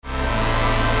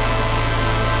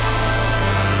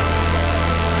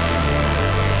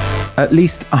At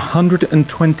least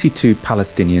 122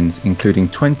 Palestinians, including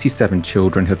 27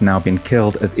 children, have now been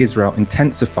killed as Israel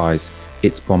intensifies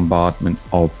its bombardment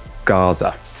of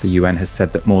Gaza. The UN has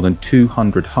said that more than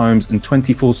 200 homes and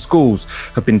 24 schools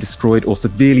have been destroyed or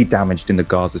severely damaged in the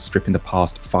Gaza Strip in the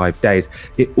past 5 days.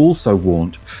 It also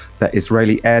warned that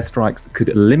Israeli airstrikes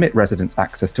could limit residents'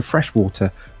 access to fresh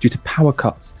water due to power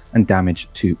cuts and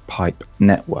damage to pipe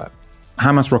network.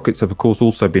 Hamas rockets have, of course,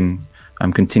 also been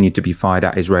continued to be fired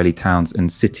at Israeli towns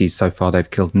and cities. So far,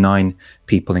 they've killed 9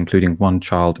 people, including 1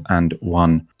 child and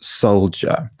 1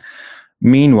 soldier.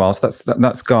 Meanwhile, so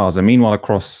that's Gaza. Meanwhile,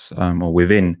 across or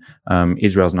within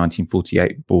Israel's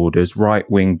 1948 borders,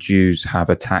 right-wing Jews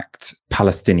have attacked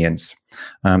Palestinians.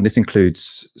 This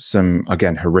includes some,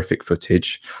 again, horrific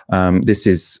footage. This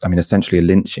is, essentially a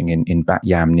lynching in Bat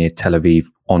Yam near Tel Aviv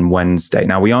on Wednesday.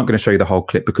 Now, we aren't going to show you the whole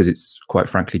clip because it's quite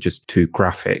frankly just too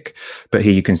graphic. But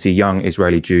here you can see young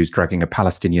Israeli Jews dragging a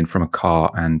Palestinian from a car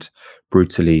and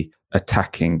brutally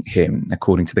attacking him.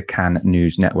 According to the Can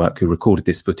News Network, who recorded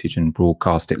this footage and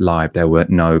broadcast it live, there were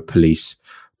no police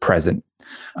present.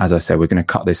 As I said, we're going to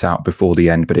cut this out before the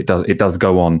end, but it does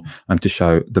go on to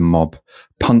show the mob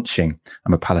punching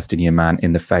a Palestinian man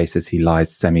in the face as he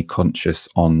lies semi-conscious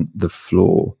on the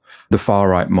floor. The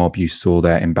far-right mob you saw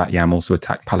there in Bat Yam also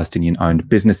attacked Palestinian-owned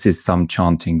businesses, some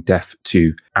chanting death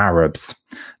to Arabs.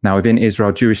 Now, within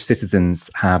Israel, Jewish citizens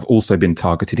have also been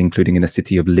targeted, including in the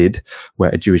city of Lid, where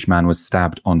a Jewish man was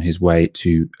stabbed on his way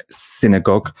to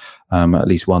synagogue. At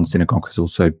least 1 synagogue has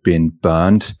also been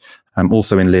burned.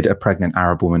 Also in Lid, a pregnant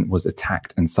Arab woman was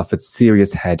attacked and suffered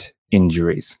serious head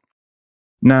injuries.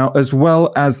 Now, as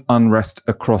well as unrest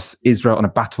across Israel and a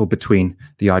battle between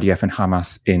the IDF and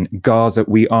Hamas in Gaza,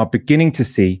 we are beginning to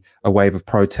see a wave of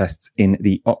protests in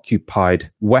the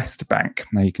occupied West Bank.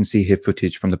 Now, you can see here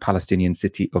footage from the Palestinian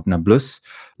city of Nablus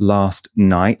last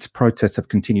night. Protests have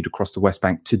continued across the West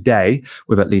Bank today,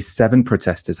 with at least 7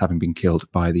 protesters having been killed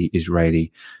by the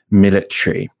Israeli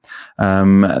military.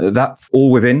 That's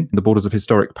all within the borders of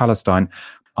historic Palestine.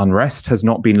 Unrest has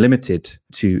not been limited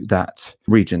to that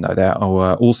region, though. There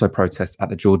are also protests at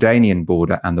the Jordanian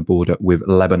border and the border with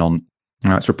Lebanon.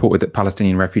 Now, it's reported that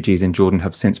Palestinian refugees in Jordan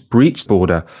have since breached the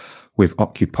border with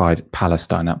occupied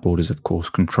Palestine. That border is, of course,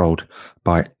 controlled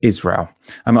by Israel.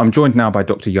 I'm joined now by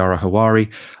Dr. Yara Hawari,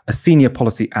 a senior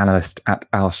policy analyst at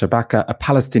Al-Shabaka, a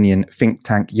Palestinian think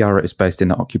tank. Yara is based in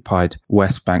the occupied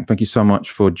West Bank. Thank you so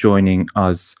much for joining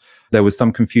us. There was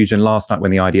some confusion last night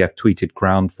when the IDF tweeted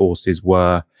ground forces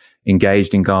were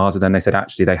engaged in Gaza. Then they said,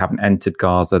 actually, they haven't entered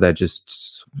Gaza. They're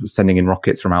just sending in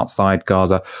rockets from outside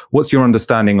Gaza. What's your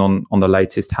understanding on the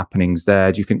latest happenings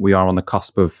there? Do you think we are on the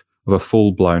cusp of a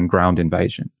full-blown ground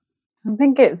invasion? I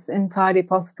think it's entirely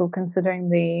possible considering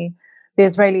the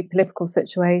Israeli political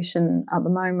situation at the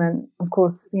moment. Of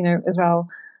course, Israel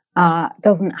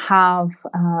doesn't have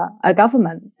a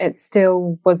government. It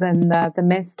still was in the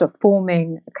midst of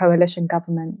forming a coalition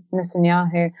government.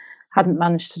 Netanyahu hadn't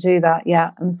managed to do that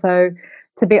yet. And so,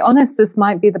 to be honest, this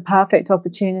might be the perfect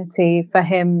opportunity for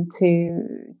him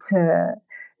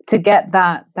to get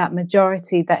that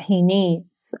majority that he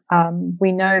needs.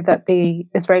 We know that the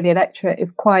Israeli electorate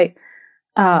is quite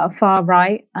far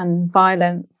right, and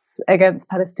violence against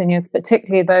Palestinians,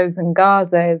 particularly those in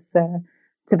Gaza, is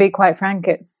to be quite frank,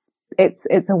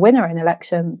 it's a winner in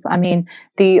elections. I mean,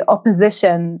 the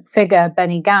opposition figure,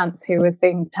 Benny Gantz, who was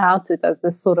being touted as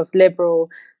this sort of liberal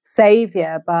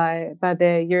savior by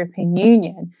the European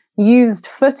Union, used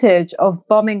footage of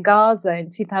bombing Gaza in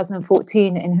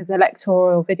 2014 in his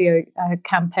electoral video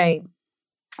campaign.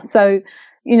 So,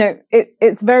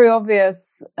 it's very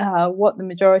obvious what the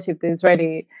majority of the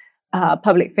Israeli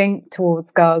public think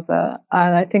towards Gaza,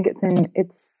 and I think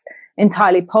it's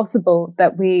entirely possible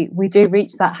that we do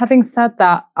reach that. Having said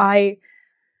that, I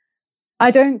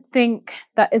don't think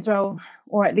that Israel,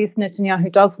 or at least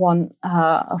Netanyahu, does want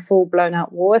a full blown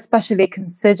out war, especially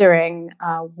considering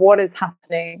what is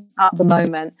happening at the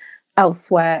moment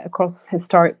elsewhere across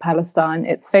historic Palestine.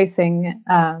 It's facing,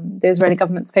 the Israeli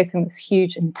government's facing this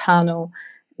huge internal,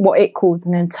 what it calls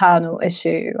an internal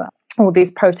issue. All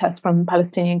these protests from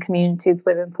Palestinian communities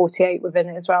within 48, within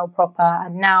Israel proper,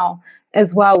 and now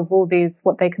as well with all these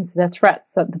what they consider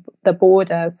threats at the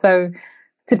border. So,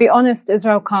 to be honest,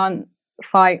 Israel can't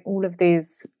fight all of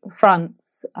these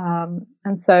fronts,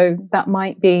 and so that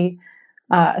might be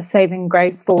a saving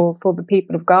grace for the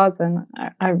people of Gaza.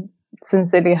 And I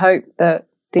sincerely hope that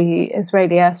the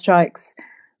Israeli airstrikes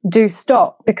do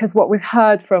stop, because what we've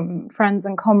heard from friends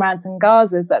and comrades in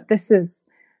Gaza is that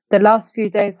the last few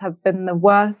days have been the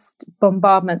worst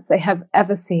bombardments they have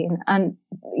ever seen. And,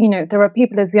 there are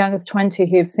people as young as 20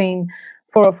 who've seen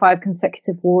 4 or 5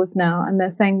 consecutive wars now, and they're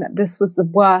saying that this was the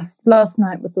worst. Last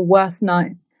night was the worst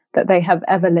night that they have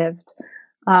ever lived.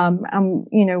 And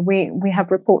we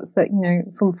have reports that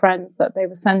from friends that they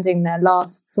were sending their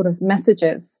last sort of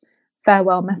messages,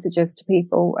 farewell messages to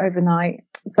people overnight.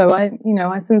 So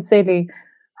I sincerely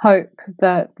hope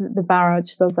that the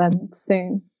barrage does end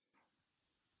soon.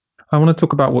 I want to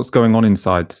talk about what's going on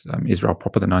inside Israel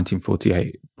proper, the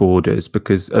 1948 borders,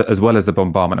 because as well as the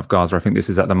bombardment of Gaza, I think this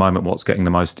is at the moment what's getting the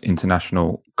most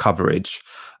international coverage.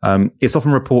 It's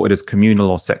often reported as communal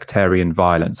or sectarian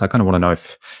violence. I kind of want to know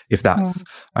if that's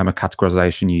a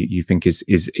categorization you think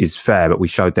is fair. But we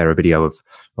showed there a video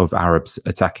of Arabs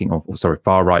attacking,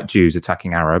 far right Jews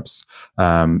attacking Arabs,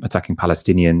 attacking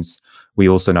Palestinians. We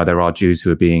also know there are Jews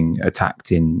who are being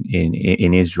attacked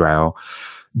in Israel.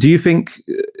 Do you think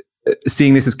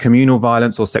seeing this as communal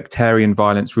violence or sectarian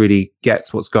violence really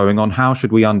gets what's going on? How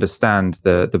should we understand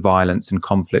the violence and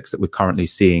conflicts that we're currently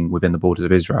seeing within the borders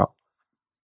of Israel?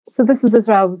 So this is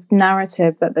Israel's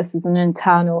narrative that this is an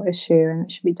internal issue and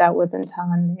it should be dealt with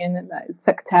internally and that it's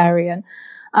sectarian.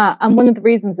 And one of the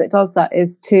reasons it does that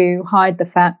is to hide the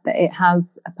fact that it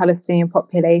has a Palestinian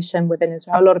population within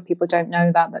Israel. A lot of people don't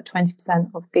know that 20%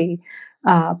 of the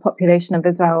population of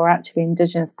Israel are actually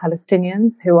indigenous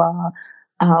Palestinians who are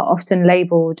often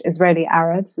labeled Israeli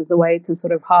Arabs as a way to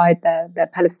sort of hide their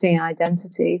Palestinian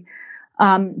identity.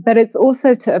 But it's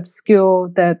also to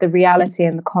obscure the reality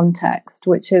and the context,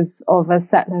 which is of a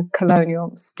settler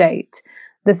colonial state.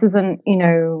 This isn't,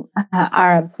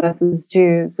 Arabs versus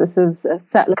Jews. This is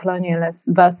settler colonialists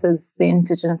versus the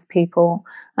indigenous people.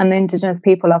 And the indigenous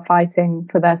people are fighting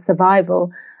for their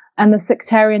survival. And the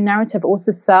sectarian narrative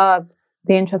also serves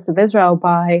the interest of Israel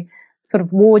by sort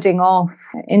of warding off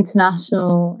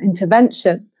international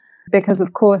intervention, because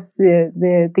of course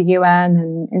the UN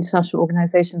and international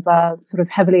organizations are sort of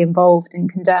heavily involved in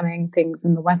condemning things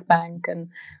in the West Bank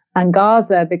and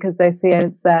Gaza because they see it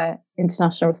as their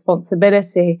international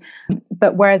responsibility.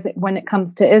 But when it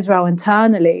comes to Israel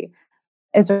internally,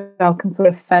 Israel can sort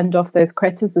of fend off those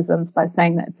criticisms by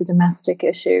saying that it's a domestic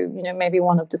issue, maybe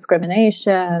one of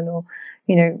discrimination or,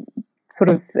 sort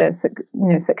of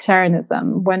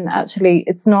sectarianism, when actually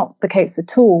it's not the case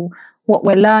at all. What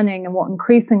we're learning and what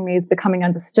increasingly is becoming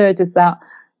understood is that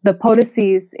the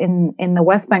policies in the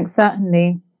West Bank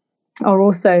certainly are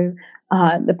also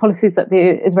the policies that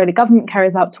the Israeli government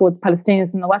carries out towards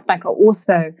Palestinians in the West Bank are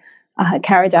also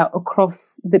carried out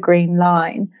across the Green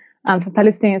Line. And for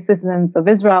Palestinian citizens of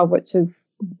Israel, which is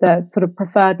the sort of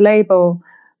preferred label,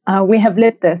 we have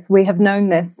lived this, we have known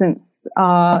this since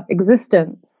our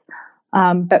existence.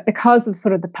 But because of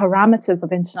sort of the parameters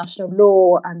of international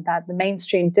law and that the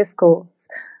mainstream discourse,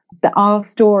 that our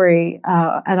story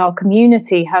and our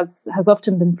community has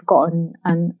often been forgotten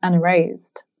and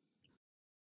erased.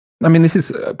 I mean, this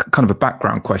is kind of a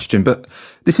background question, but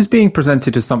this is being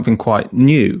presented as something quite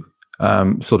new,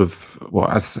 whether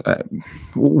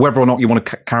or not you want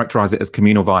to characterize it as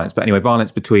communal violence. But anyway,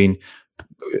 violence between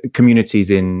communities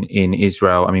in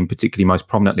Israel. I mean, particularly most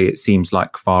prominently, it seems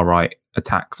like far-right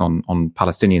attacks on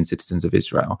Palestinian citizens of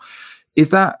Israel. Is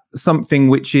that something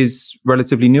which is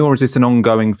relatively new, or is this an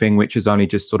ongoing thing which has only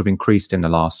just sort of increased in the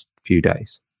last few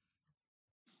days?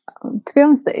 To be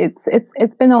honest,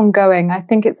 it's been ongoing. I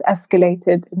think it's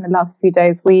escalated in the last few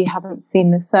days. We haven't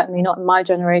seen this, certainly not in my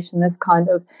generation, these kind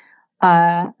of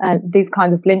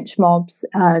lynch mobs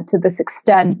to this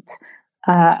extent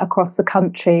across the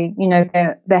country.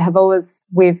 There have always,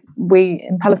 we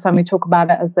in Palestine, we talk about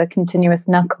it as the continuous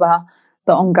Nakba,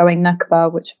 the ongoing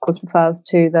Nakba, which of course refers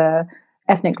to the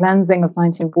ethnic cleansing of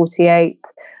 1948.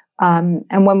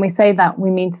 And when we say that,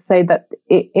 we mean to say that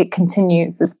it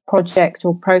continues. This project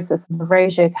or process of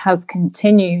erasure has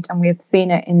continued, and we have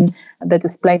seen it in the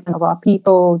displacement of our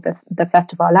people, the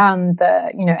theft of our land,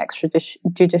 the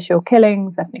extrajudicial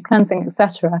killings, ethnic cleansing,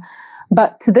 etc.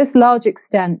 But to this large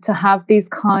extent, to have these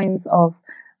kinds of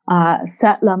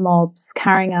settler mobs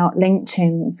carrying out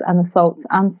lynchings and assaults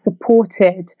and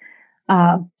supported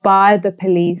by the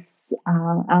police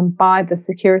and by the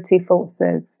security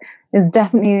forces is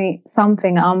definitely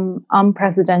something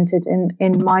unprecedented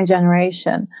in my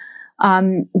generation.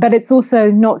 But it's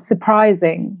also not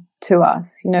surprising to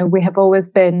us. We have always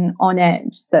been on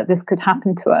edge that this could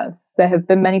happen to us. There have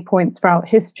been many points throughout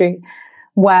history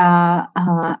where,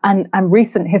 and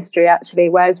recent history actually,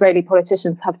 where Israeli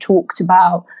politicians have talked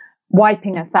about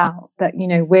wiping us out, that,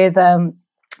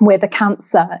 we're the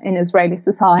cancer in Israeli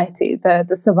society,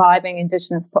 the surviving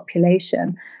indigenous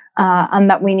population, and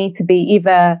that we need to be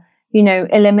either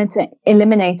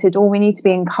eliminated, or we need to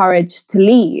be encouraged to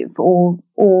leave,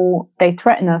 or they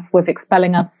threaten us with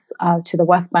expelling us to the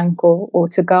West Bank or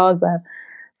to Gaza.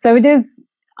 So it is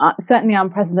certainly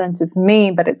unprecedented for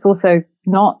me, but it's also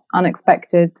not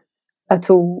unexpected at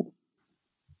all.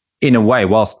 In a way,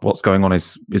 whilst what's going on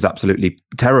is absolutely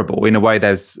terrible, in a way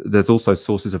there's also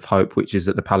sources of hope, which is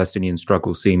that the Palestinian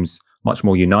struggle seems much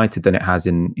more united than it has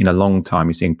in a long time.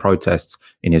 You're seeing protests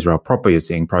in Israel proper, you're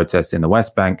seeing protests in the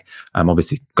West Bank.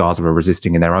 Obviously, Gaza are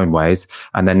resisting in their own ways.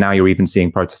 And then now you're even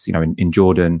seeing protests, in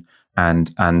Jordan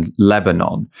and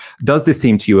Lebanon. Does this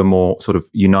seem to you a more sort of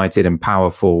united and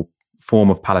powerful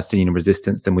form of Palestinian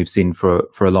resistance than we've seen for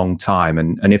a long time?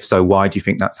 And if so, why do you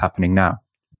think that's happening now?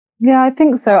 Yeah, I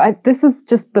think so. This is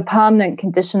just the permanent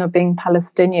condition of being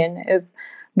Palestinian, is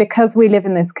because we live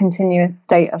in this continuous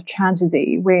state of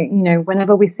tragedy.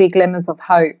 Whenever we see glimmers of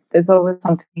hope, there's always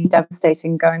something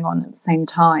devastating going on at the same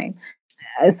time.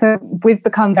 So we've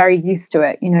become very used to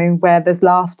it, where there's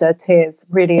laughter, tears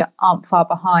really aren't far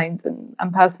behind.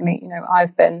 And personally,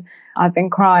 I've been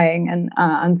crying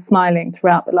and smiling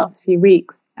throughout the last few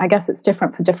weeks. I guess it's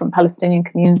different for different Palestinian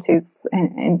communities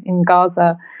in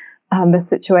Gaza. The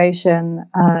situation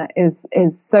is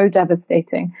so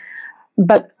devastating.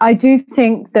 But I do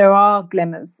think there are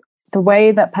glimmers. The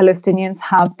way that Palestinians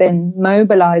have been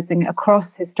mobilizing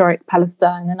across historic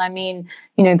Palestine, and I mean,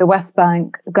 the West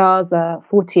Bank, Gaza,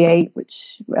 48,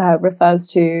 which refers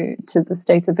to the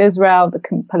state of Israel,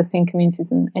 the Palestinian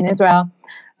communities in Israel,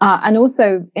 and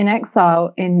also in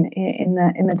exile in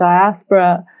the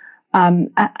diaspora.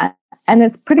 And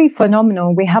it's pretty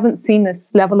phenomenal. We haven't seen this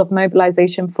level of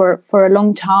mobilization for a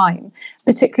long time,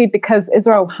 particularly because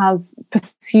Israel has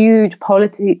pursued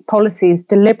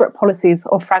deliberate policies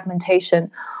of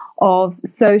fragmentation, of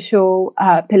social,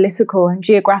 political, and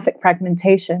geographic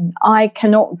fragmentation. I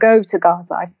cannot go to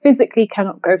Gaza. I physically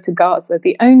cannot go to Gaza.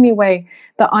 The only way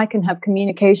that I can have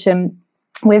communication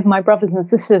with my brothers and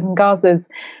sisters in Gaza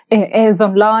is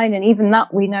online, and even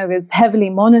that we know is heavily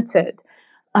monitored.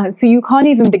 So you can't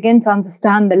even begin to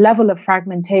understand the level of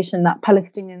fragmentation that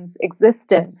Palestinians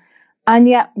exist in. And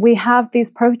yet we have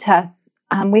these protests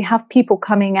and we have people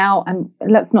coming out. And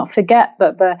let's not forget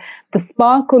that the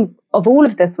sparkle of all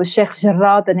of this was Sheikh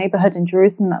Jarrah, the neighborhood in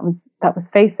Jerusalem that was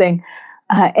facing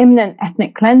imminent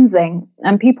ethnic cleansing.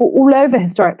 And people all over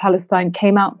historic Palestine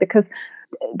came out because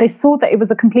they saw that it was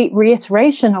a complete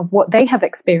reiteration of what they have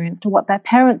experienced, or what their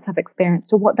parents have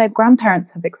experienced, or what their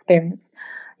grandparents have experienced.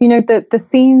 The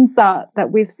scenes that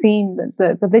we've seen,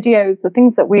 the videos, the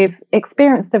things that we've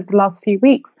experienced over the last few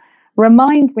weeks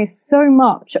remind me so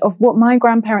much of what my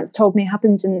grandparents told me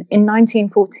happened in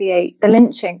 1948, the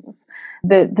lynchings,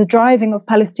 the driving of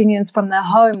Palestinians from their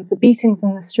homes, the beatings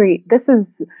in the street.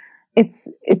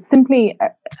 It's simply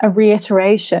a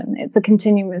reiteration. It's a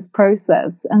continuous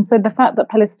process. And so the fact that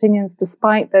Palestinians,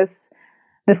 despite this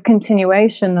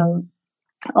continuation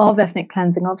of ethnic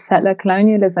cleansing, of settler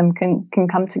colonialism, can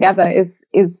come together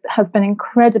has been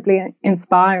incredibly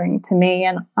inspiring to me,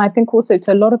 and I think also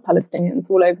to a lot of Palestinians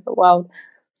all over the world.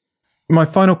 My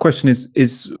final question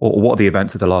is what are the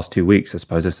events of the last 2 weeks? I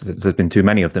suppose there's been too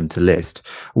many of them to list.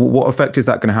 What effect is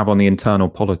that going to have on the internal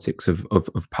politics of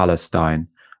Palestine?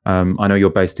 I know you're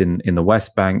based in the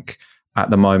West Bank. At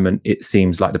the moment, it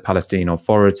seems like the Palestinian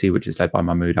Authority, which is led by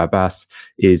Mahmoud Abbas,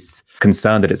 is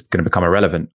concerned that it's going to become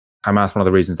irrelevant. Hamas, one of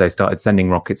the reasons they started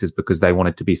sending rockets is because they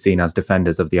wanted to be seen as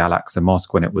defenders of the Al-Aqsa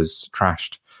Mosque when it was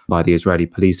trashed by the Israeli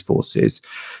police forces.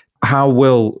 How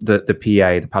will the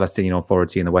PA, the Palestinian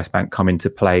Authority in the West Bank, come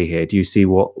into play here? Do you see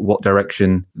what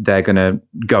direction they're going to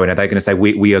go in? Are they going to say,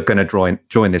 we are going to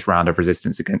join this round of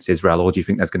resistance against Israel? Or do you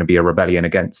think there's going to be a rebellion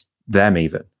against them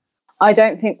even? I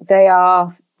don't think they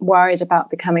are worried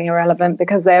about becoming irrelevant,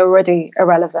 because they're already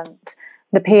irrelevant.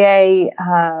 The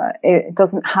PA it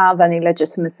doesn't have any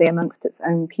legitimacy amongst its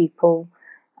own people.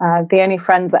 The only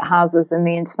friends it has is in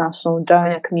the international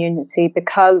donor community,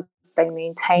 because they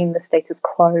maintain the status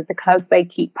quo, because they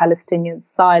keep Palestinians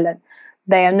silent.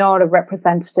 They are not a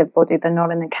representative body. They're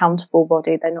not an accountable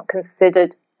body. They're not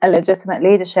considered a legitimate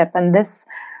leadership. And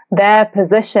their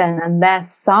position and their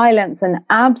silence and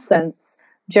absence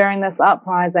during this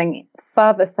uprising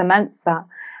further cements that.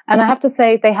 And I have to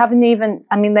say,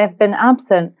 they've been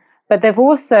absent, but they've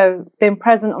also been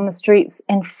present on the streets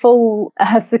in full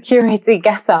security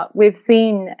get-up. We've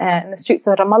seen in the streets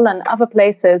of Ramallah and other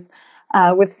places,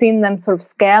 we've seen them sort of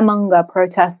scaremonger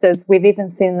protesters. We've even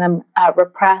seen them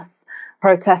repress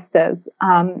protesters.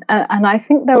 And I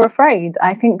think they're afraid.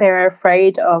 I think they're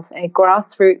afraid of a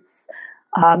grassroots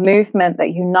movement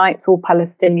that unites all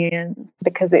Palestinians,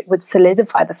 because it would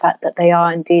solidify the fact that they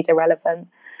are indeed irrelevant.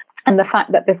 And the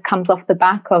fact that this comes off the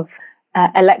back of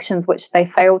elections which they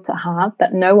failed to have,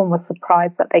 that no one was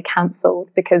surprised that they cancelled,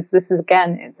 because this is,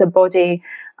 again, it's a body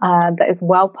that is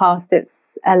well past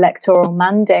its electoral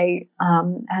mandate,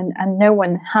 and no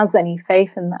one has any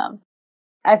faith in them.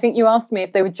 I think you asked me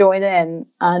if they would join in,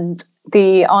 and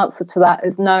the answer to that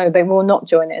is no, they will not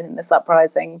join in this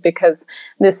uprising, because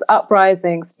this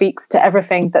uprising speaks to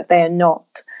everything that they are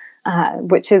not,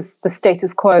 which is the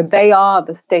status quo. They are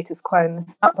the status quo, and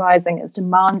this uprising is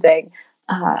demanding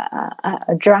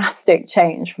a drastic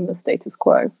change from the status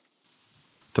quo.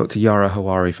 Dr. Yara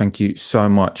Hawari, thank you so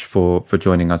much for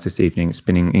joining us this evening. It's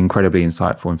been incredibly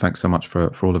insightful, and thanks so much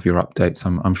for all of your updates.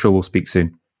 I'm sure we'll speak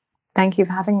soon. Thank you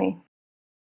for having me.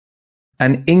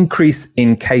 An increase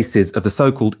in cases of the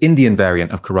so-called Indian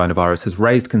variant of coronavirus has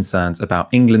raised concerns about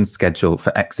England's schedule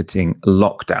for exiting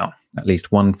lockdown. At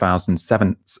least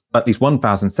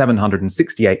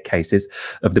 1,768 cases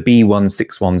of the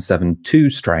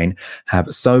B.1.617.2 strain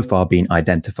have so far been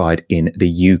identified in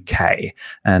the UK.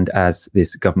 And as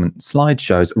this government slide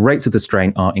shows, rates of the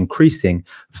strain are increasing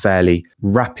fairly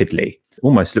rapidly. It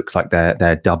almost looks like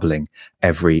they're doubling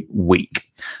every week.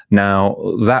 Now,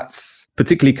 that's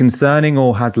particularly concerning,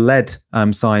 or has led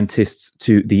scientists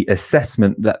to the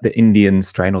assessment that the Indian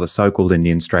strain, or the so-called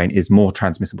Indian strain, is more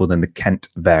transmissible than the Kent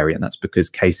variant. That's because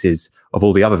cases of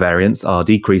all the other variants are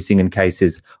decreasing and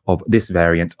cases of this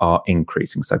variant are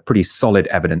increasing. So pretty solid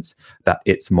evidence that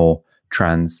it's more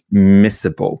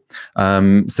transmissible.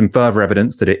 Some further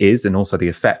evidence that it is, and also the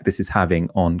effect this is having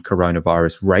on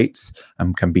coronavirus rates,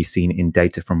 can be seen in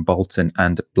data from Bolton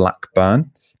and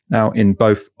Blackburn. Now, in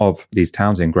both of these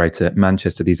towns in Greater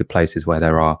Manchester, these are places where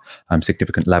there are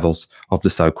significant levels of the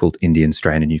so-called Indian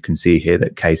strain. And you can see here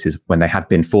that cases, when they had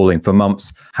been falling for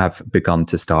months, have begun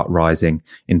to start rising,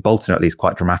 in Bolton at least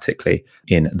quite dramatically,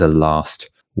 in the last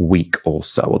week or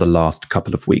so, or the last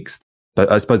couple of weeks. But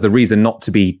I suppose the reason not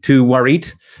to be too worried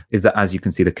is that, as you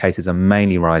can see, the cases are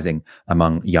mainly rising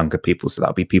among younger people. So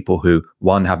that'll be people who,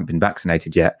 one, haven't been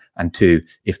vaccinated yet, and two,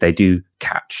 if they do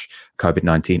catch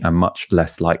COVID-19, are much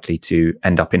less likely to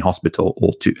end up in hospital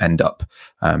or to end up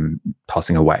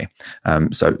passing away.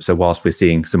 So whilst we're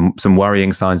seeing some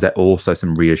worrying signs, there are also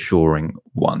some reassuring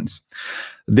ones.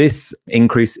 This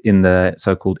increase in the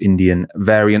so-called Indian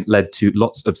variant led to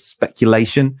lots of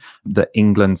speculation that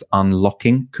England's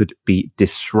unlocking could be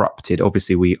disrupted.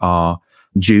 Obviously, we are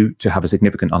due to have a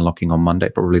significant unlocking on Monday,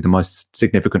 probably the most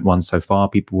significant one so far.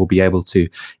 People will be able to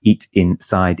eat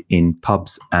inside in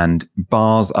pubs and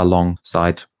bars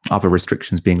alongside other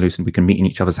restrictions being loosened. We can meet in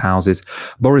each other's houses.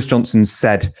 Boris Johnson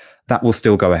said that will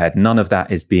still go ahead. None of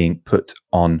that is being put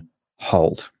on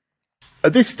hold.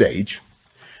 At this stage,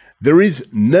 there is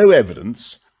no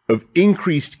evidence of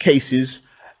increased cases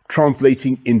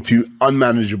translating into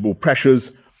unmanageable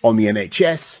pressures on the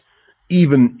NHS,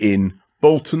 even in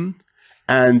Bolton,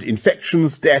 and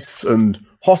infections, deaths, and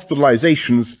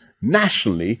hospitalizations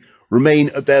nationally remain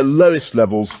at their lowest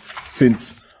levels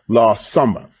since last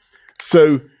summer.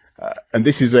 So, and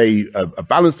this is a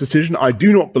balanced decision, I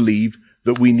do not believe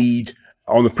that we need,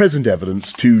 on the present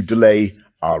evidence, to delay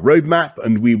our roadmap,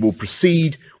 and we will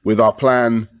proceed with our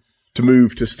plan to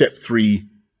move to step 3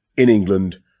 in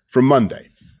England from Monday.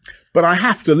 But I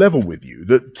have to level with you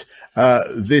that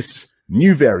this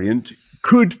new variant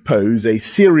could pose a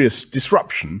serious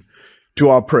disruption to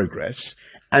our progress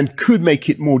and could make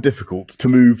it more difficult to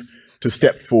move to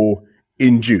step 4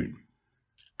 in June.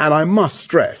 And I must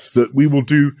stress that we will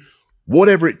do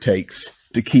whatever it takes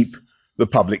to keep the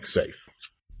public safe.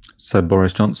 So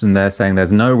Boris Johnson there saying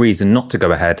there's no reason not to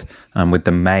go ahead with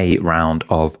the May round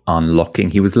of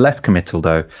unlocking. He was less committal,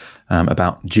 though,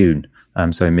 about June.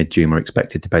 So in mid-June, we're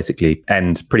expected to basically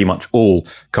end pretty much all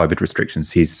COVID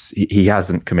restrictions. He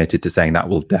hasn't committed to saying that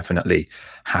will definitely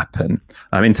happen.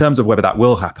 In terms of whether that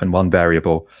will happen, one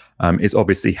variable is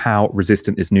obviously how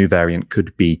resistant this new variant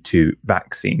could be to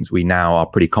vaccines. We now are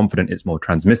pretty confident it's more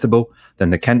transmissible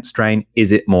than the Kent strain.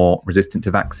 Is it more resistant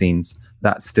to vaccines?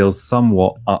 That's still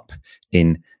somewhat up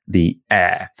in the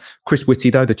air. Chris Whitty,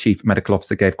 though, the Chief Medical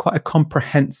Officer, gave quite a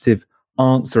comprehensive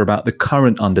answer about the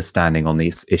current understanding on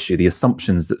this issue, the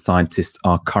assumptions that scientists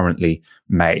are currently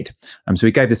made. So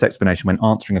he gave this explanation when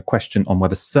answering a question on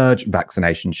whether surge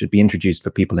vaccination should be introduced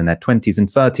for people in their 20s and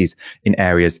 30s in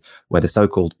areas where the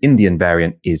so-called Indian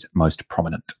variant is most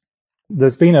prominent.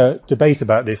 There's been a debate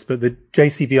about this, but the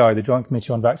JCVI, the Joint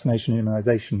Committee on Vaccination and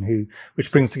Immunisation,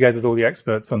 which brings together all the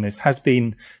experts on this, has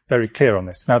been very clear on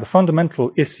this. Now, the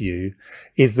fundamental issue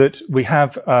is that we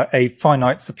have a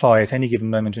finite supply at any given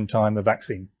moment in time of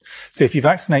vaccine. So if you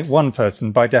vaccinate one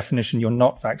person, by definition, you're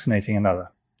not vaccinating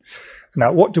another.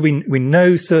 Now, what do we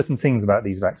know certain things about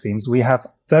these vaccines? We have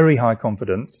very high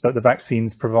confidence that the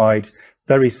vaccines provide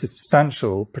very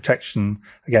substantial protection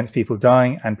against people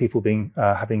dying and people being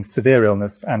having severe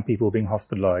illness and people being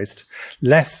hospitalized,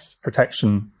 less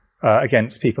protection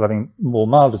against people having more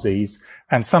mild disease,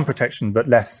 and some protection, but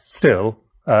less still,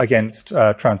 against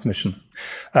transmission.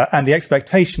 And the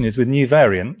expectation is with new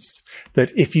variants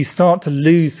that if you start to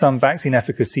lose some vaccine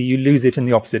efficacy, you lose it in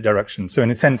the opposite direction. So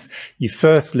in a sense, you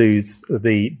first lose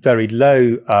the very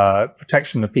low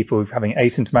protection of people having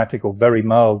asymptomatic or very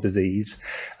mild disease.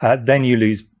 Then you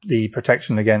lose the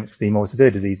protection against the more severe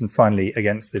disease, and finally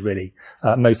against the really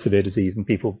most severe disease and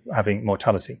people having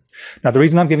mortality. Now, the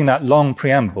reason I'm giving that long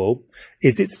preamble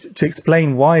is it's to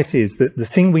explain why it is that the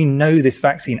thing we know this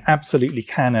vaccine absolutely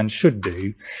can and should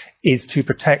do is to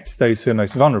protect those who are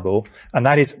most vulnerable, and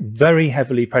that is very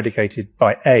heavily predicated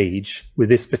by age with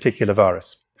this particular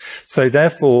virus. So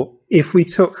therefore, if we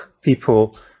took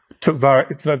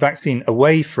vaccine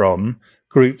away from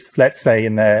groups, let's say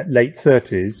in their late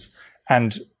 30s,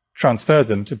 and transferred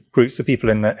them to groups of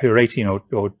people who are 18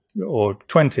 or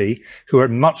 20, who are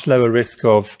at much lower risk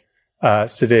of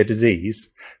severe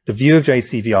disease, the view of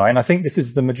JCVI, and I think this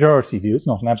is the majority view, it's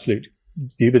not an absolute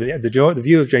view, but the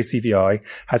view of JCVI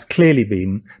has clearly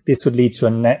been this would lead to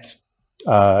a net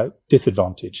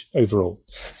disadvantage overall.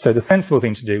 So the sensible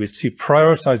thing to do is to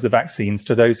prioritize the vaccines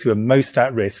to those who are most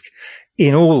at risk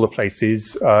in all the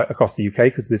places across the UK,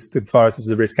 because the virus is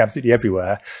a risk absolutely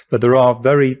everywhere. But there are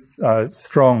very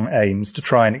strong aims to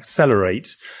try and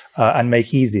accelerate and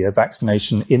make easier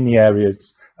vaccination in the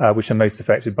areas which are most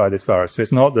affected by this virus. So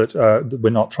it's not that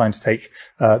we're not trying to take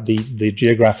the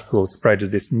geographical spread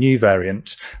of this new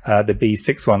variant, the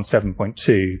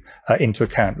B617.2, into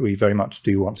account. We very much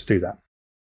do want to do that.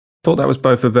 I thought that was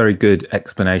both a very good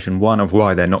explanation, one of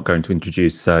why they're not going to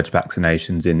introduce surge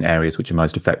vaccinations in areas which are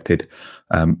most affected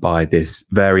by this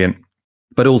variant,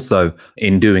 but also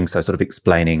in doing so, sort of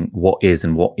explaining what is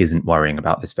and what isn't worrying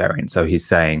about this variant. So he's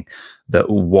saying that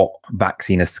what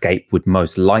vaccine escape would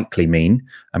most likely mean,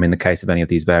 in the case of any of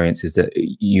these variants, is that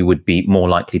you would be more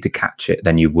likely to catch it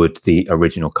than you would the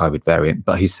original COVID variant.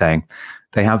 But he's saying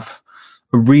they have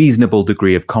a reasonable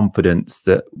degree of confidence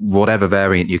that whatever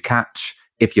variant you catch,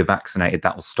 if you're vaccinated,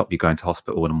 that will stop you going to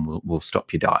hospital and will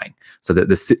stop you dying. So that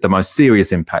the most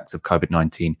serious impacts of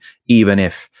COVID-19, even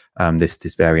if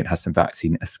this variant has some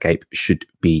vaccine escape, should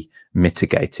be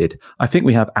mitigated. I think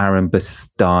we have Aaron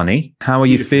Bastani. How are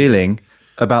you feeling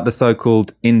about the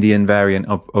so-called Indian variant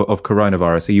of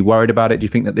coronavirus? Are you worried about it? Do you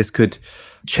think that this could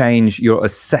change your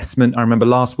assessment? I remember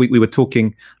last week we were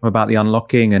talking about the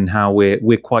unlocking and how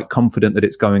we're quite confident that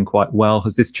it's going quite well.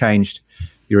 Has this changed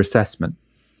your assessment?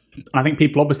 I think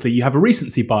people, obviously, you have a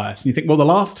recency bias. And you think, well, the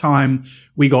last time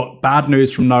we got bad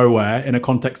news from nowhere in a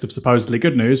context of supposedly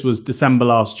good news was December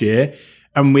last year.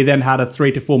 And we then had a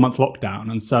 3 to 4 month lockdown.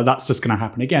 And so that's just going to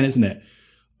happen again, isn't it?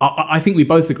 I think we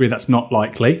both agree that's not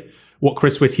likely. What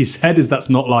Chris Whitty said is that's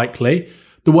not likely.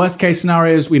 The worst case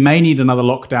scenario is we may need another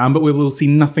lockdown, but we will see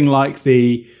nothing like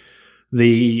the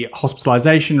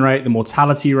hospitalization rate, the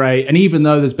mortality rate. And even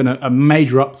though there's been a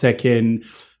major uptick in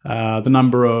the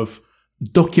number of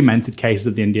documented cases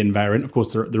of the Indian variant, of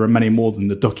course, there are many more than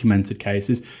the documented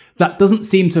cases, that doesn't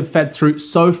seem to have fed through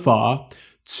so far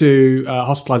to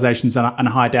hospitalizations and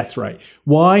a high death rate.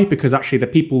 Why? Because actually the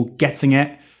people getting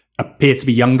it appear to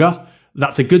be younger.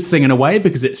 That's a good thing in a way,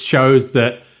 because it shows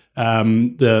that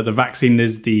the vaccine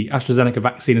the AstraZeneca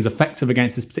vaccine is effective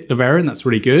against this particular variant. That's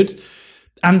really good.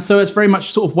 And so it's very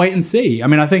much sort of wait and see.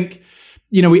 I think,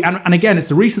 and again, it's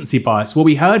a recency bias. Well,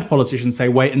 we heard politicians say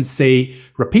wait and see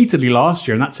repeatedly last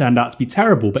year, and that turned out to be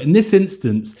terrible. But in this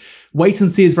instance, wait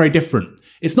and see is very different.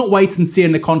 It's not wait and see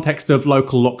in the context of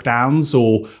local lockdowns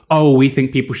or, we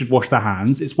think people should wash their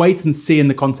hands. It's wait and see in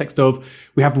the context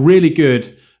of we have really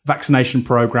good vaccination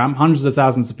program, hundreds of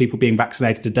thousands of people being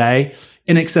vaccinated a day,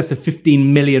 in excess of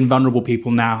 15 million vulnerable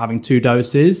people now having 2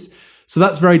 doses. So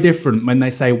that's very different when they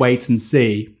say wait and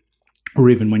see, or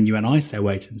even when you and I say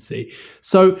wait and see.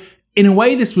 So in a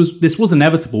way, this was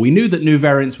inevitable. We knew that new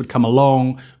variants would come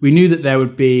along. We knew that there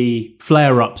would be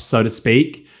flare-ups, so to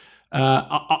speak.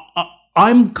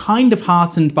 I'm kind of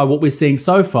heartened by what we're seeing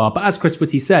so far. But as Chris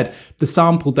Whitty said, the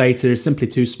sample data is simply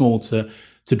too small to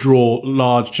draw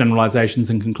large generalizations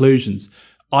and conclusions.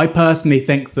 I personally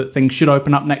think that things should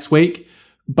open up next week.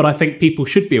 But I think people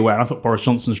should be aware, and I thought Boris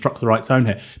Johnson struck the right tone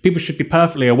here, people should be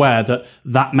perfectly aware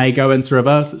that may go into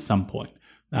reverse at some point.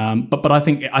 But I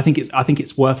think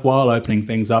it's worthwhile opening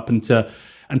things up and to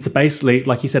basically,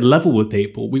 like you said, level with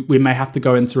people. We may have to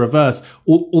go into reverse,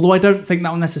 although I don't think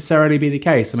that will necessarily be the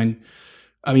case.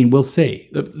 I mean, we'll see.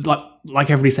 Like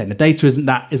everybody's saying, the data isn't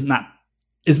that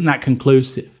isn't that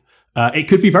conclusive. It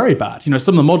could be very bad. You know,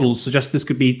 some of the models suggest this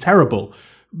could be terrible,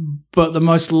 but the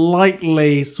most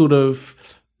likely sort of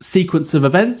sequence of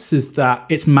events is that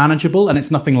it's manageable and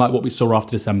it's nothing like what we saw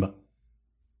after December.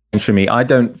 And for me, I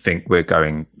don't think we're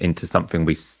going into something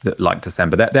like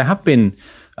December. There have been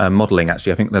modelling,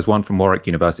 actually. I think there's one from Warwick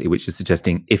University which is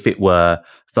suggesting if it were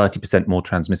 30% more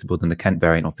transmissible than the Kent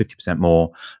variant or 50%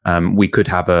 more, we could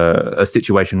have a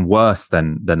situation worse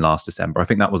than last December. I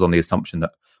think that was on the assumption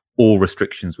that all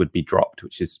restrictions would be dropped,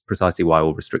 which is precisely why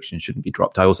all restrictions shouldn't be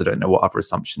dropped. I also don't know what other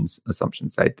assumptions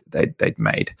they'd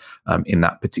made in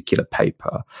that particular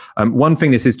paper. One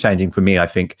thing this is changing for me, I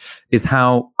think, is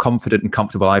how confident and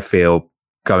comfortable I feel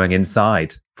going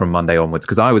inside from Monday onwards.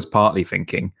 Because I was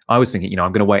thinking, I'm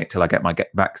going to wait until I get my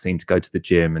vaccine to go to the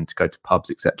gym and to go to pubs,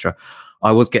 etc.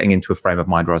 I was getting into a frame of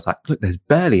mind where I was like, look, there's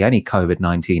barely any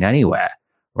COVID-19 anywhere.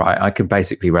 Right, I can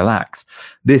basically relax.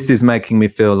 This is making me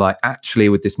feel like actually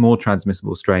with this more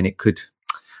transmissible strain,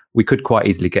 we could quite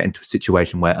easily get into a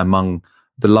situation where among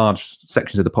the large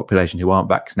sections of the population who aren't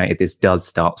vaccinated, this does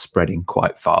start spreading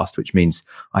quite fast, which means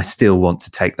I still want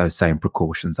to take those same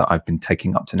precautions that I've been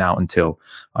taking up to now until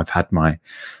I've had my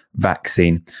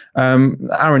vaccine.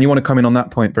 Aaron, you want to come in on that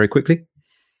point very quickly?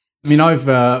 I mean,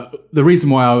 the reason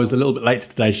why I was a little bit late to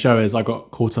today's show is I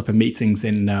got caught up in meetings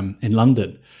in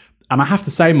London. And I have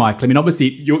to say, Michael, I mean, obviously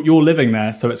you're living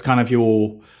there, so it's kind of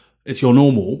your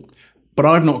normal. But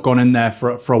I've not gone in there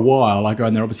for a while. I go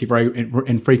in there obviously very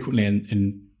infrequently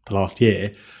in the last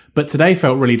year. But today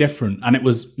felt really different, and it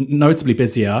was notably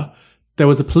busier. There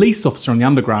was a police officer on the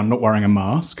underground not wearing a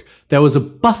mask. There was a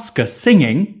busker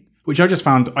singing, which I just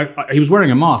found. He was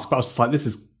wearing a mask, but I was just like, this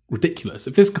is ridiculous.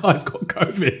 If this guy's got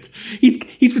COVID,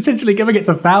 he's potentially giving it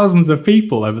to thousands of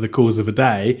people over the course of a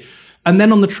day. And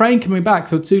then on the train coming back,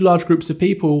 there were two large groups of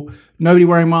people, nobody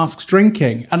wearing masks,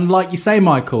 drinking. And like you say,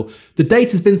 Michael, the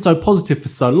data's been so positive for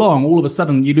so long, all of a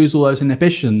sudden you lose all those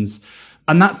inhibitions.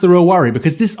 And that's the real worry,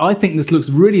 because I think this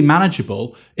looks really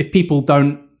manageable if people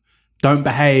don't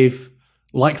behave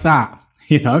like that.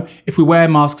 You know, if we wear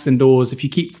masks indoors, if you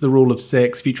keep to the rule of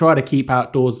 6, if you try to keep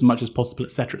outdoors as much as possible,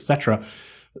 etc., etc.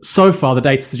 So far, the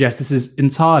data suggests this is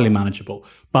entirely manageable.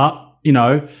 But, you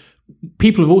know,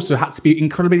 people have also had to be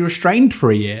incredibly restrained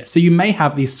for a year. So you may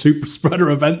have these super spreader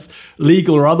events,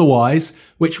 legal or otherwise,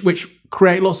 which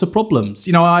create lots of problems.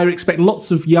 You know, I expect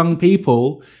lots of young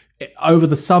people over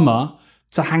the summer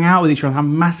to hang out with each other and have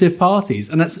massive parties.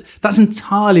 And that's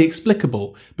entirely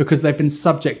explicable because they've been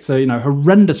subject to, you know,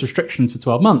 horrendous restrictions for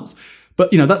 12 months.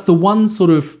 But, you know, that's the one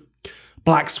sort of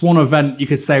black swan event you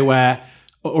could say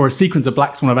or a sequence of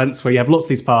black swan events where you have lots of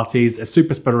these parties, they're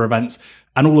super spreader events,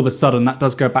 and all of a sudden that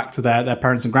does go back to their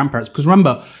parents and grandparents. Because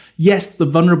remember, yes, the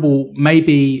vulnerable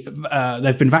maybe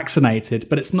they've been vaccinated,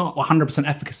 but it's not 100%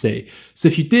 efficacy. So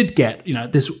if you did get, you know,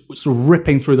 this sort of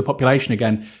ripping through the population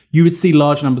again, you would see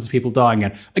large numbers of people dying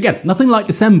again. Again, nothing like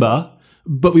December,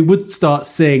 but we would start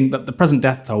seeing that the present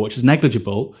death toll, which is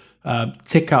negligible,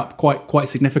 tick up quite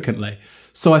significantly.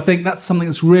 So I think that's something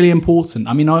that's really important.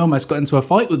 I mean, I almost got into a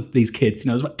fight with these kids. You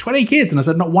know, there's about 20 kids, and I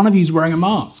said, not one of you is wearing a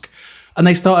mask. And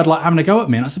they started like having a go at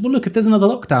me. And I said, well, look, if there's another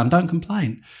lockdown, don't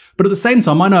complain. But at the same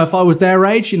time, I know if I was their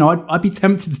age, you know, I'd be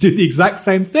tempted to do the exact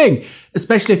same thing,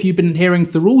 especially if you've been adhering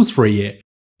to the rules for a year.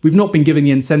 We've not been giving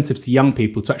the incentives to young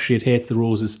people to actually adhere to the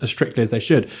rules as strictly as they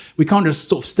should. We can't just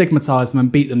sort of stigmatize them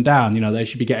and beat them down. You know, they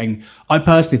should be getting, I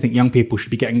personally think young people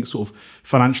should be getting sort of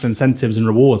financial incentives and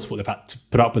rewards for what they've had to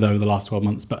put up with over the last 12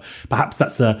 months. But perhaps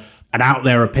that's an out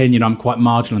there opinion. I'm quite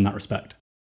marginal in that respect.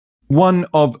 One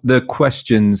of the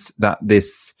questions that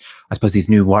these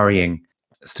new worrying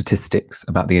statistics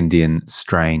about the Indian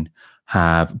strain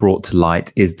have brought to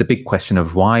light is the big question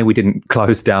of why we didn't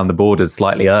close down the borders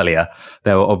slightly earlier.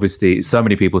 There were obviously so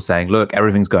many people saying, look,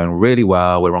 everything's going really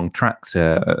well. We're on track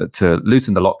to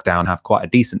loosen the lockdown, have quite a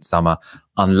decent summer,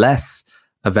 unless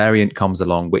a variant comes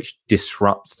along which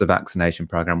disrupts the vaccination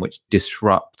program, which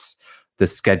disrupts the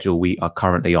schedule we are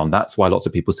currently on. That's why lots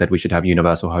of people said we should have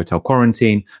universal hotel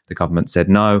quarantine. The government said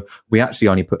no. We actually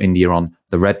only put India on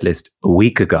the red list a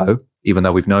week ago, even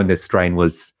though we've known this strain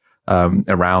was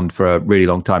around for a really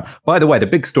long time. By the way, the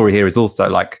big story here is also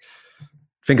like,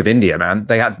 think of India, man.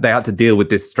 They had to deal with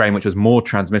this strain, which was more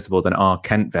transmissible than our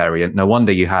Kent variant. No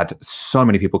wonder you had so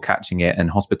many people catching it and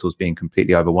hospitals being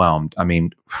completely overwhelmed. I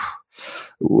mean,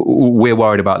 we're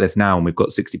worried about this now, and we've got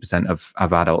 60%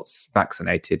 of adults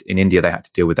vaccinated. In India, they had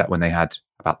to deal with that when they had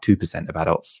about 2% of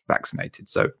adults vaccinated.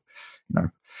 So, you know,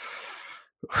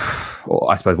 or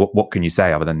I suppose what can you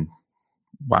say other than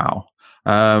wow?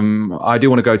 I do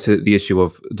want to go to the issue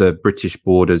of the British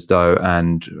borders, though,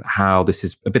 and how this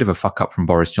is a bit of a fuck up from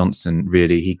Boris Johnson,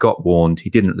 really. He got warned. He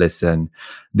didn't listen.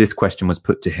 This question was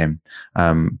put to him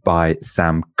by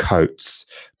Sam Coates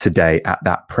today at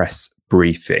that press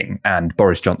briefing, and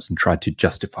Boris Johnson tried to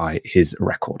justify his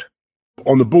record.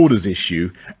 On the borders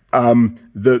issue,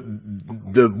 the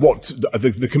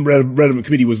relevant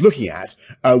committee was looking at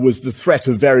was the threat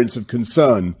of variants of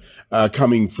concern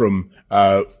coming from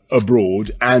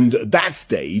abroad, and at that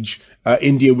stage,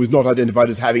 India was not identified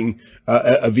as having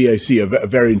a VOC, a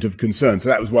variant of concern. So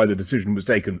that was why the decision was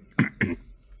taken.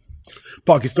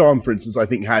 Pakistan, for instance, I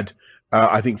think had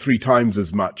 3 times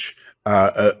as much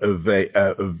of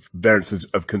variants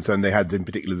of concern. They had, in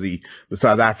particular, the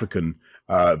South African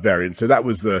variant. So that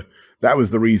was the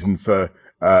reason for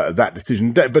that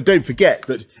decision. But don't forget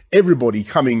that everybody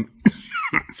coming,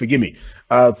 forgive me,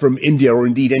 from India or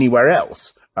indeed anywhere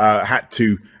else had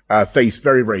to face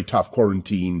very, very tough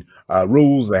quarantine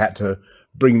rules. They had to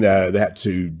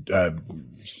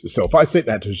self-isolate.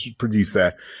 They had to produce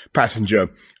their passenger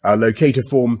locator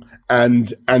form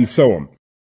and so on.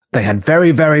 They had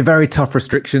very, very, very tough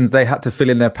restrictions. They had to fill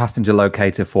in their passenger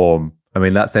locator form. I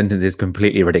mean, that sentence is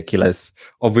completely ridiculous.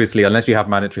 Obviously, unless you have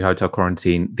mandatory hotel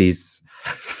quarantine, these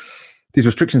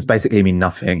restrictions basically mean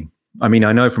nothing. I mean,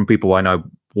 I know from people I know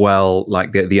well,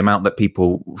 like the amount that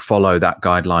people follow that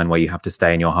guideline where you have to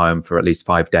stay in your home for at least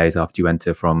 5 days after you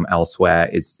enter from elsewhere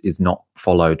is not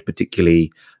followed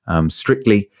particularly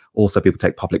strictly. Also, people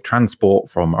take public transport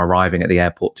from arriving at the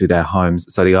airport to their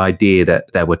homes. So the idea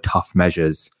that there were tough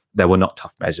measures, there were not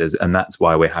tough measures, and that's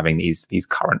why we're having these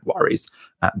current worries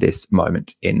at this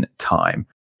moment in time.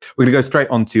 We're going to go straight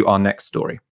on to our next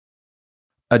story.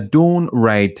 A dawn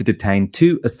raid to detain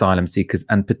 2 asylum seekers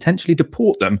and potentially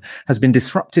deport them has been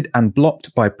disrupted and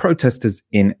blocked by protesters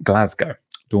in Glasgow.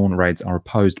 Dawn raids are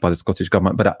opposed by the Scottish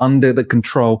government, but are under the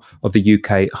control of the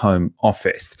UK Home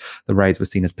Office. The raids were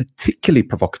seen as particularly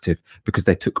provocative because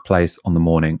they took place on the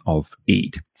morning of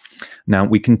Eid. Now,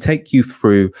 we can take you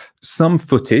through some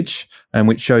footage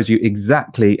which shows you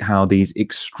exactly how these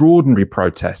extraordinary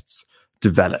protests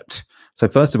developed. So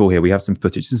first of all, here we have some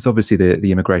footage. This is obviously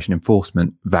the immigration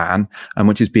enforcement van,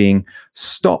 which is being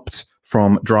stopped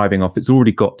from driving off. It's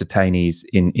already got detainees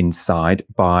inside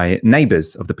by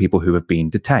neighbours of the people who have been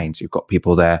detained. So you've got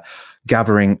people there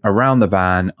gathering around the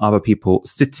van, other people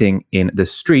sitting in the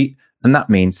street, and that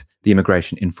means the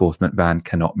immigration enforcement van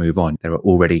cannot move on. There are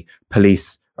already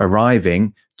police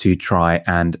arriving to try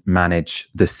and manage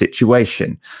the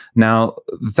situation. Now,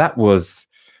 that was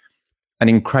an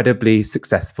incredibly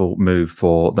successful move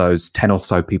for those 10 or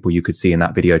so people you could see in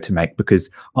that video to make,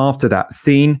 because after that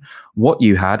scene, what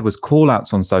you had was call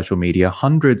outs on social media.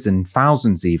 Hundreds and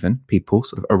thousands even people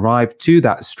sort of arrived to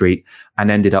that street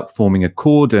and ended up forming a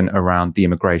cordon around the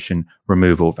immigration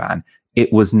removal van.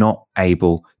 It was not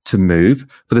able to move.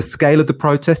 For the scale of the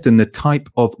protest and the type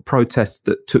of protest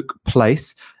that took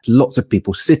place, lots of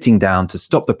people sitting down to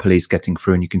stop the police getting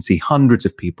through, and you can see hundreds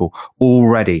of people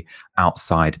already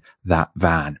outside that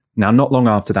van. Now, not long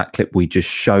after that clip we just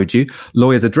showed you,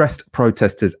 lawyers addressed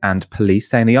protesters and police,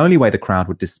 saying the only way the crowd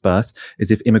would disperse is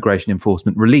if immigration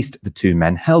enforcement released the 2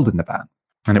 men held in the van.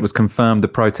 And it was confirmed the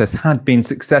protest had been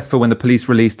successful when the police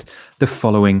released the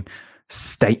following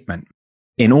statement.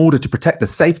 In order to protect the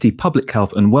safety, public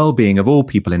health and well-being of all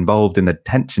people involved in the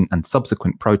detention and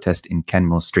subsequent protest in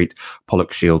Kenmore Street,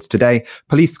 Pollokshields today,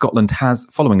 Police Scotland has,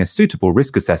 following a suitable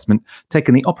risk assessment,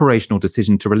 taken the operational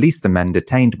decision to release the men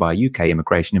detained by UK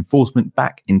immigration enforcement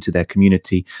back into their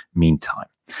community meantime.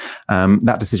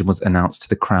 That decision was announced to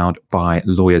the crowd by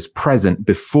lawyers present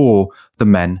before the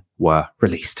men were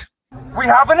released. We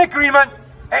have an agreement.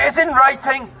 It is in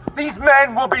writing. These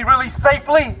men will be released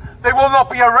safely. They will not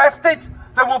be arrested.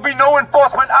 There will be no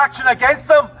enforcement action against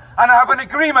them, and I have an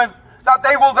agreement that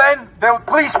the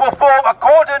police will form a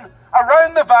cordon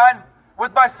around the van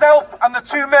with myself and the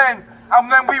 2 men,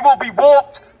 and then we will be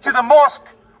walked to the mosque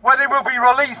where they will be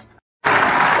released.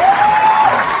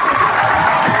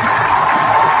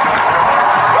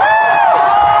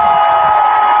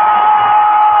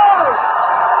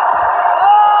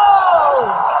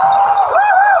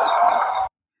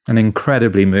 An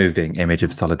incredibly moving image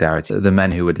of solidarity. The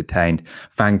men who were detained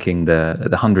thanking the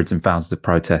hundreds and thousands of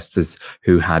protesters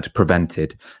who had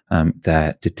prevented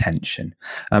their detention.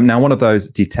 Now, one of those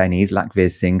detainees,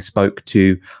 Lakvir Singh, spoke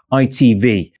to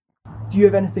ITV. Do you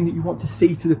have anything that you want to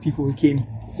say to the people who came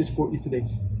to support you today?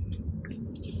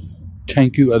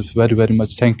 Thank you very, very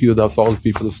much. Thank you. That's all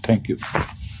people. Thank you.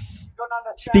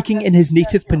 Speaking in his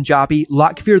native Punjabi,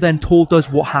 Lakvir then told us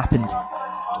what happened.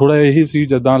 I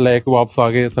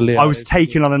was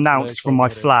taken unannounced from my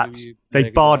flat They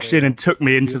barged in and took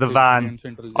me into the van.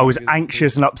 I was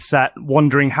anxious and upset,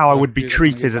 wondering how I would be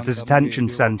treated at the detention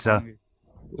centre.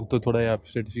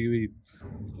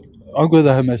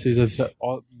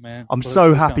 I'm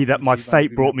so happy that my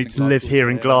fate brought me to live here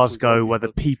in Glasgow, where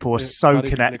the people are so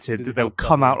connected that they'll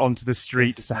come out onto the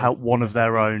streets to help one of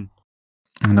their own.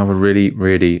 Another really,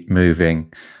 really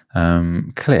moving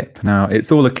clip. Now,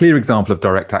 it's all a clear example of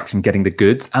direct action getting the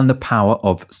goods and the power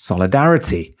of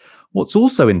solidarity. What's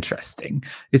also interesting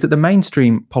is that the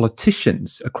mainstream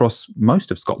politicians across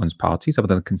most of Scotland's parties, other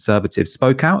than the Conservatives,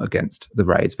 spoke out against the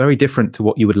raids, very different to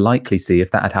what you would likely see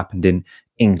if that had happened in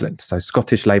England. So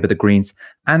Scottish Labour, the Greens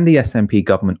and the SNP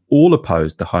government all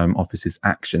opposed the Home Office's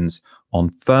actions on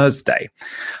Thursday.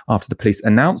 After the police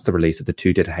announced the release of the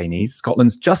two detainees,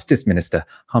 Scotland's Justice Minister,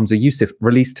 Humza Yousaf,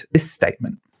 released this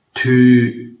statement.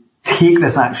 To take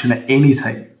this action at any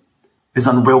time is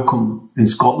unwelcome in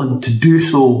Scotland. To do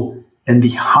so in the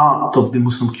heart of the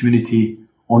Muslim community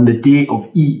on the day of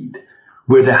Eid,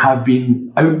 where there have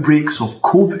been outbreaks of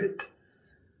COVID,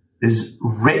 is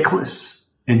reckless,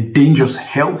 endangers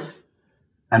health,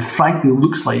 and frankly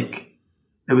looks like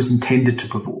it was intended to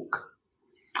provoke.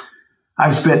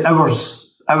 I've spent hours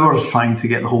trying to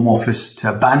get the Home Office to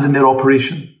abandon their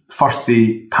operation. First,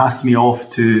 they passed me off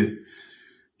to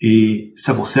a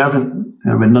civil servant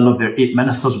when none of their 8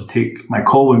 ministers would take my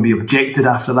call when we objected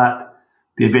after that.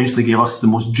 They eventually gave us the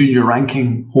most junior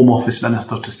ranking Home Office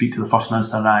minister to speak to the First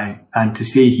Minister and I, and to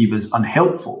say he was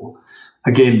unhelpful,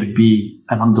 again, would be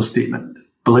an understatement.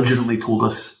 Belligerently told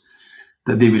us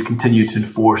that they would continue to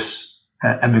enforce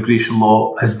immigration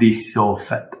law as they saw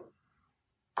fit.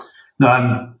 Now,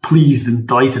 I'm pleased and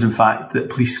delighted, in fact, that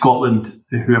Police Scotland,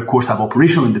 who of course have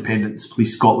operational independence,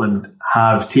 Police Scotland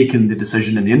have taken the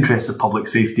decision in the interests of public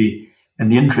safety, in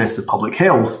the interests of public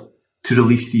health, to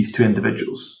release these two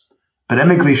individuals. But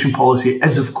immigration policy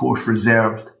is, of course,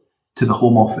 reserved to the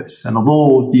Home Office. And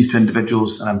although these two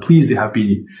individuals, and I'm pleased they have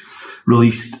been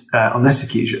released on this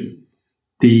occasion,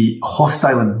 the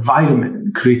hostile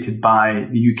environment created by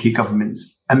the UK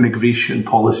government's immigration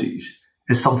policies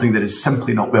is something that is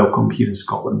simply not welcome here in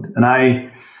Scotland. And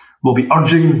I will be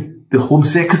urging the Home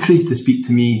Secretary to speak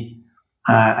to me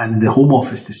and the Home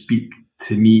Office to speak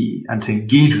to me and to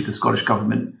engage with the Scottish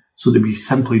Government so that we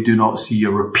simply do not see a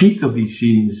repeat of these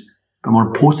scenes, but more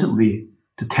importantly,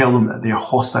 to tell them that their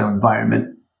hostile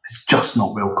environment is just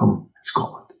not welcome in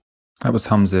Scotland. That was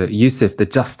Humza Yousaf, the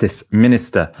Justice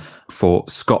Minister for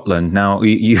Scotland. Now,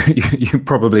 you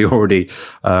probably already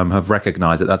have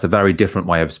recognised that that's a very different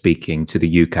way of speaking to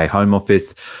the UK Home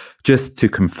Office. Just to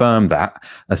confirm that,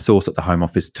 a source at the Home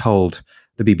Office told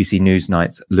the BBC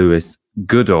Newsnight's Lewis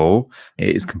Goodall, it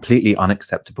is completely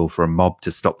unacceptable for a mob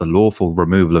to stop the lawful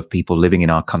removal of people living in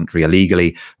our country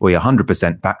illegally. We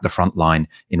 100% back the front line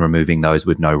in removing those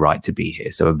with no right to be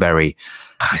here. So a very,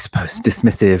 I suppose,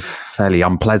 dismissive, fairly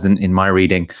unpleasant in my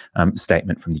reading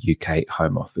statement from the UK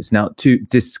Home Office. Now, to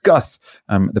discuss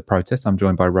the protest, I'm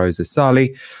joined by Rosa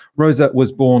Salih. Rosa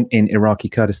was born in Iraqi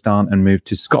Kurdistan and moved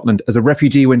to Scotland as a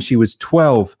refugee when she was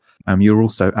 12. You were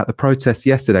also at the protest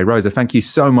yesterday. Rosa, thank you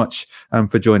so much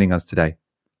for joining us today.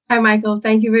 Hi, Michael.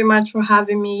 Thank you very much for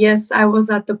having me. Yes, I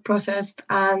was at the protest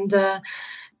and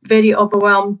very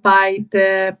overwhelmed by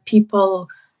the people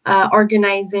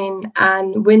organizing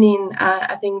and winning.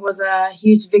 I think was a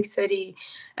huge victory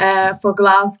for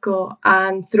Glasgow,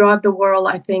 and throughout the world,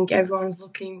 I think everyone's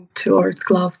looking towards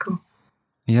Glasgow.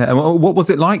 Yeah, and what was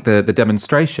it like, the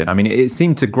demonstration? I mean, it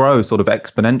seemed to grow sort of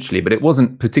exponentially, but it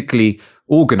wasn't particularly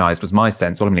organised, was my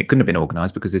sense. Well, I mean, it couldn't have been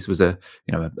organised because this was a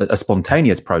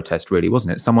spontaneous protest, really,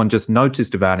 wasn't it? Someone just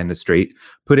noticed a van in the street,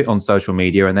 put it on social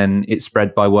media, and then it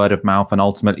spread by word of mouth, and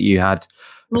ultimately you had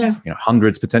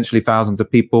hundreds, potentially thousands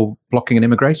of people blocking an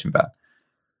immigration van.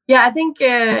 Yeah, I think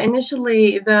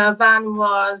initially the van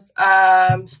was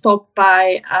stopped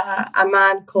by a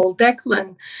man called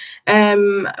Declan,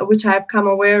 which I've come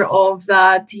aware of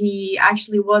that he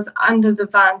actually was under the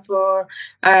van for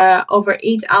over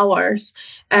 8 hours.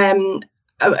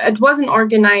 It wasn't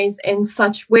organized in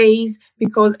such ways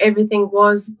because everything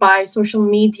was by social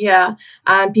media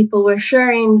and people were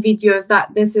sharing videos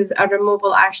that this is a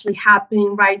removal actually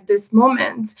happening right this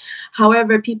moment.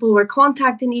 However, people were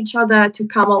contacting each other to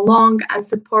come along and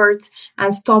support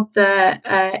and stop the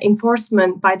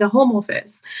enforcement by the Home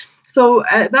Office. So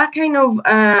that kind of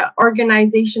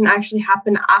organization actually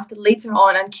happened after later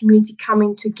on and community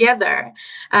coming together.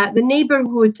 The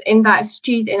neighborhood in that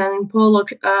street in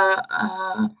Pollock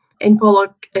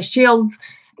Shields,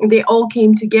 they all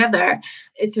came together.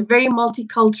 It's a very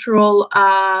multicultural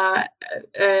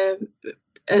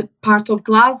part of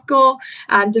Glasgow,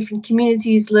 and different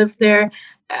communities live there.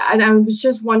 And it was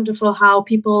just wonderful how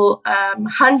people,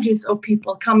 hundreds of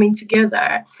people coming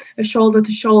together, shoulder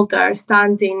to shoulder,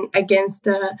 standing against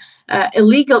the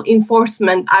illegal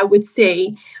enforcement, I would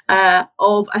say,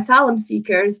 of asylum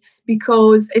seekers,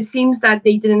 because it seems that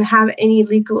they didn't have any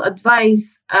legal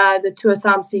advice, the two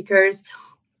asylum seekers.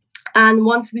 And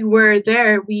once we were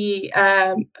there,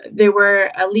 there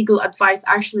were legal advice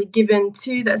actually given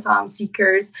to the asylum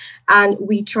seekers, and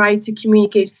we tried to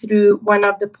communicate through one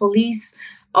of the police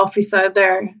officer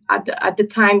there at the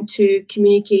time to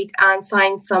communicate and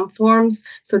sign some forms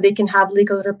so they can have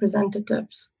legal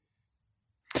representatives.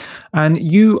 And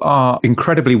you are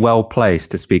incredibly well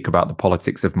placed to speak about the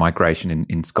politics of migration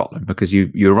in Scotland, because you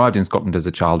arrived in Scotland as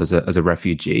a child as a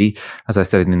refugee. As I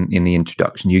said in the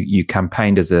introduction, you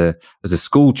campaigned as a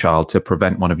school child to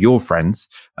prevent one of your friends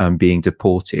being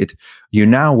deported. You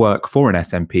now work for an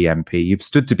SNP MP. You've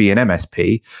stood to be an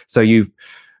MSP, so you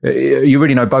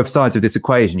really know both sides of this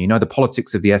equation. You know the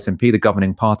politics of the SNP, the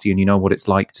governing party, and you know what it's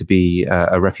like to be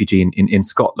a refugee in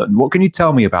Scotland. What can you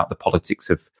tell me about the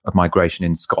politics of migration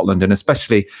in Scotland, and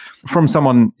especially from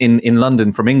someone in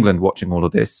London, from England, watching all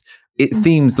of this? It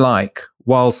seems like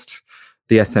whilst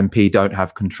the SNP don't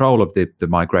have control of the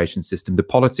migration system, the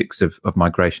politics of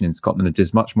migration in Scotland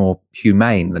is much more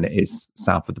humane than it is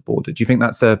south of the border. Do you think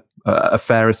that's a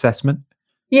fair assessment?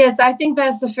 Yes, I think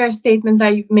that's the fair statement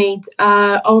that you've made.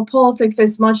 Our politics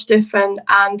is much different,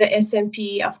 and the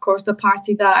SNP, of course, the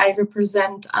party that I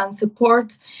represent and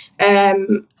support,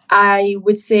 I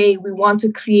would say we want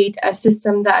to create a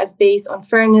system that is based on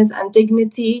fairness and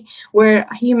dignity, where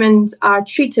humans are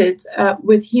treated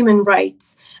with human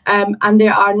rights, and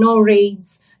there are no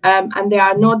raids, and there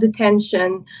are no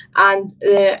detention, and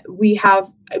we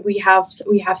have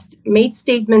made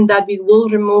statement that we will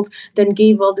remove the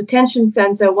Gayville detention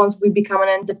centre once we become an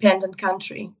independent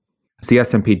country. So the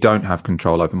SNP don't have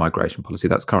control over migration policy.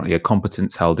 That's currently a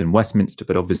competence held in Westminster,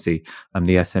 but obviously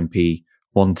the SNP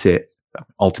want it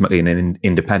ultimately in an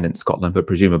independent Scotland, but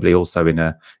presumably also in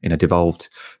a devolved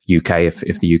UK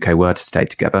if the UK were to stay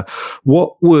together.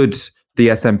 What would the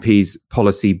SNP's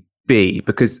policy be?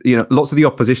 Because lots of the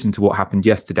opposition to what happened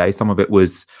yesterday, some of it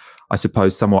was, I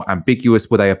suppose, somewhat ambiguous.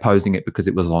 Were they opposing it because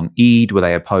it was on Eid? Were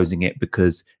they opposing it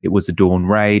because it was a dawn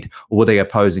raid? Or were they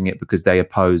opposing it because they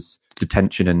oppose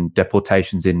detention and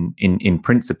deportations in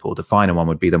principle? The final one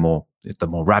would be the more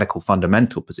radical,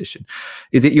 fundamental position.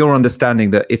 Is it your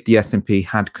understanding that if the SNP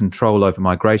had control over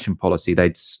migration policy,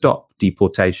 they'd stop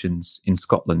deportations in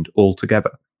Scotland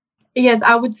altogether? Yes,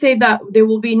 I would say that there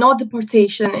will be no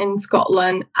deportation in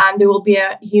Scotland, and there will be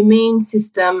a humane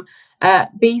system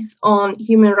based on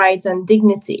human rights and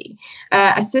dignity.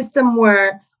 A system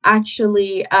where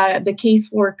actually the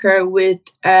caseworker would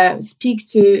speak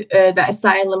to the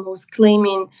asylum who's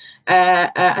claiming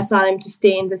asylum to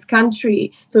stay in this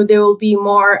country. So there will be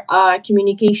more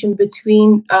communication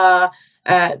between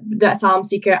the asylum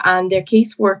seeker and their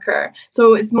caseworker.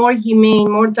 So it's more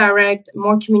humane, more direct,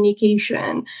 more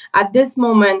communication. At this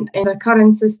moment, in the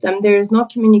current system, there is no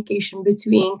communication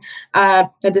between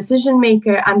the decision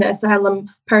maker and the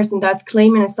asylum person that's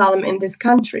claiming asylum in this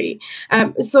country.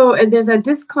 So there's a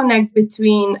disconnect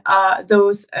between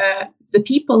the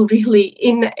people really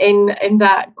in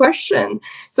that question.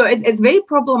 So it's very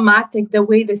problematic the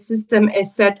way the system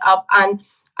is set up, and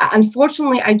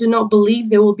unfortunately, I do not believe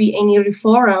there will be any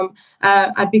reform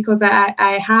because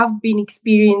I have been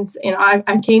experienced,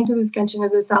 I came to this country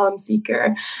as an asylum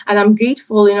seeker, and I'm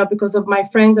grateful, because of my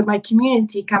friends and my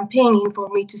community campaigning for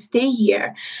me to stay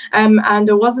here. And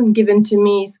it wasn't given to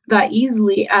me that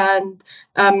easily. And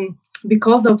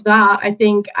because of that, I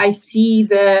think I see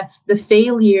the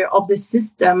failure of the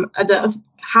system,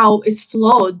 how it's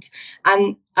flawed,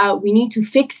 and we need to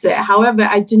fix it. However,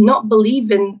 I do not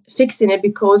believe in fixing it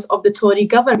because of the Tory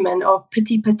government of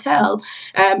Priti Patel.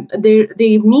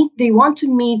 They want to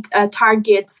meet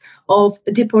targets of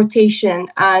deportation,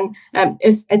 and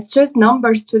it's just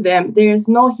numbers to them. There is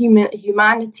no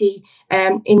humanity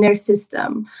in their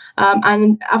system,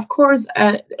 and of course,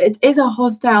 it is a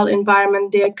hostile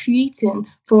environment they are creating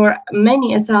for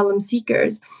many asylum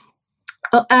seekers.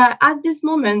 At this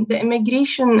moment, the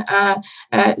immigration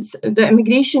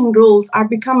rules are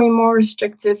becoming more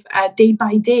restrictive day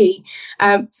by day.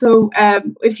 So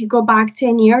if you go back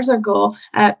 10 years ago,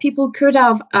 people could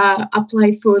have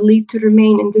applied for leave to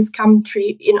remain in this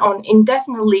country on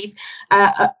indefinite leave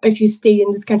if you stay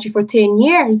in this country for 10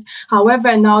 years.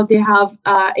 However, now they have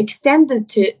extended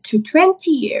to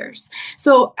 20 years.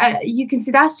 So you can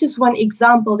see that's just one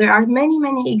example. There are many,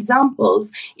 many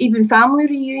examples, even family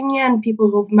reunion, people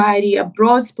people who've married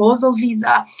abroad, spousal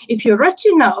visa. If you're rich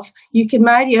enough, you can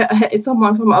marry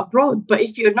someone from abroad. But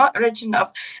if you're not rich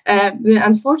enough, then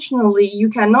unfortunately you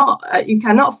cannot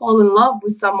fall in love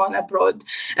with someone abroad.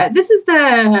 This is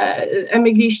the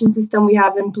immigration system we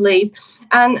have in place,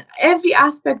 and every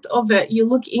aspect of it you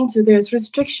look into, there's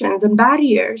restrictions and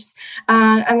barriers,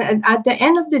 and at the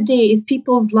end of the day, is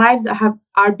people's lives that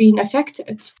are being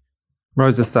affected.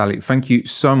 Rosa Salih, thank you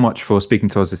so much for speaking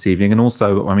to us this evening. And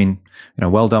also, I mean,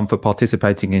 well done for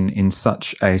participating in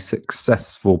such a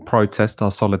successful protest.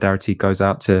 Our solidarity goes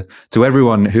out to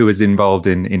everyone who was involved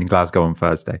in Glasgow on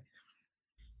Thursday.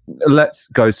 Let's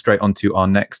go straight on to our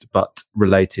next but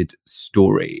related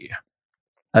story.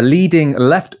 A leading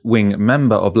left-wing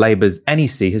member of Labour's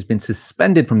NEC has been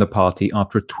suspended from the party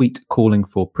after a tweet calling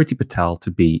for Priti Patel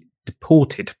to be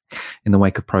deported in the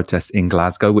wake of protests in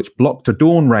Glasgow, which blocked a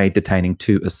dawn raid detaining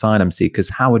 2 asylum seekers.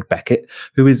 Howard Beckett,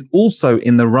 who is also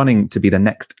in the running to be the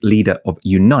next leader of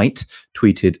Unite,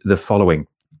 tweeted the following: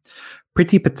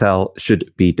 Priti Patel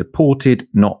should be deported,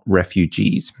 not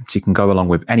refugees. She can go along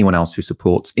with anyone else who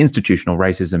supports institutional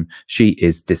racism. She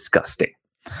is disgusting.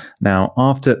 Now,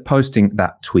 after posting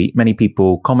that tweet, many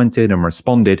people commented and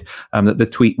responded that the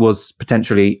tweet was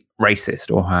potentially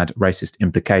racist or had racist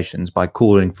implications by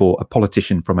calling for a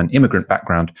politician from an immigrant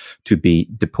background to be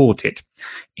deported.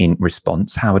 In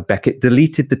response, Howard Beckett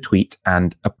deleted the tweet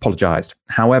and apologised.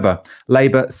 However,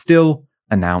 Labour still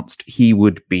announced he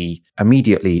would be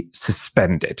immediately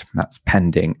suspended. That's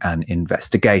pending an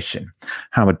investigation.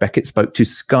 Howard Beckett spoke to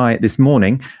Sky this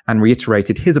morning and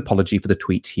reiterated his apology for the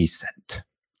tweet he sent.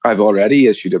 I've already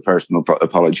issued a personal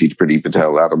apology to Priti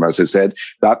Patel, Adam. As I said,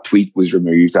 that tweet was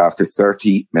removed after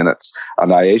 30 minutes.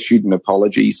 And I issued an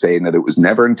apology saying that it was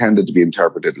never intended to be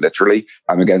interpreted literally.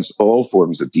 I'm against all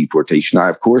forms of deportation.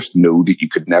 I, of course, know that you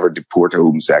could never deport a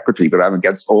Home Secretary, but I'm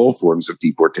against all forms of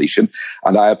deportation.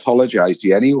 And I apologize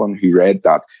to anyone who read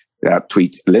that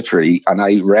tweet literally, and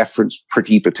I referenced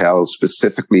Priti Patel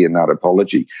specifically in that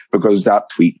apology because that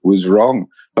tweet was wrong.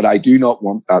 But I do not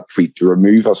want that tweet to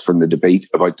remove us from the debate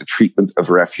about the treatment of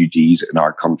refugees in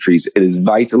our countries. It is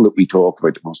vital that we talk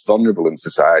about the most vulnerable in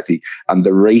society and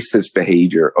the racist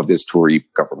behaviour of this Tory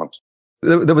government.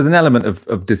 There was an element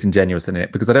of disingenuous in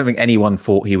it because I don't think anyone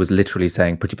thought he was literally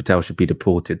saying Priti Patel should be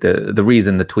deported. The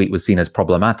reason the tweet was seen as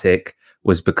problematic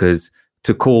was because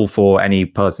to call for any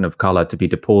person of colour to be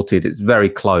deported is very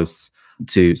close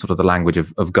to sort of the language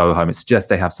of go home. It suggests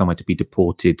they have somewhere to be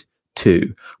deported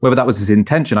to. Whether that was his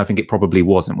intention, I think it probably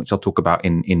wasn't, which I'll talk about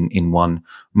in one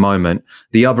moment.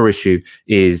 The other issue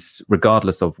is,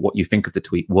 regardless of what you think of the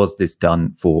tweet, was this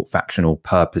done for factional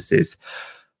purposes?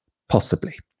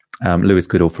 Possibly. Lewis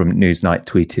Goodall from Newsnight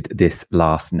tweeted this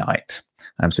last night.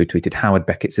 So he tweeted, Howard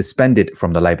Beckett suspended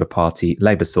from the Labour Party.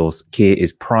 Labour source, Keir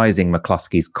is prizing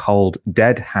McCluskey's cold,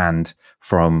 dead hand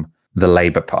from the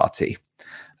Labour Party.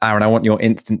 Aaron, I want your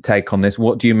instant take on this.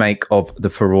 What do you make of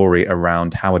the furore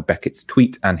around Howard Beckett's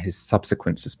tweet and his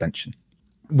subsequent suspension?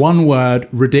 One word,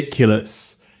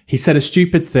 ridiculous. He said a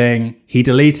stupid thing. He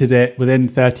deleted it within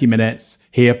 30 minutes.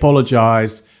 He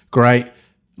apologised. Great.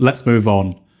 Let's move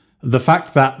on. The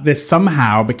fact that this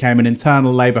somehow became an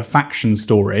internal Labour faction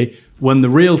story, when the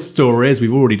real story, as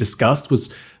we've already discussed,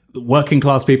 was working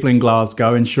class people in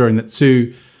Glasgow ensuring that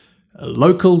 2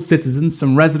 local citizens,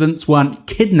 some residents, weren't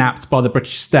kidnapped by the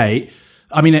British state.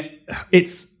 I mean,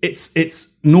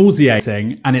 it's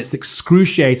nauseating and it's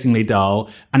excruciatingly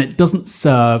dull, and it doesn't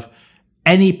serve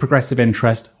any progressive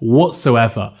interest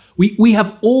whatsoever. We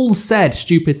have all said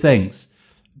stupid things,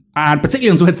 and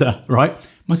particularly on Twitter, right?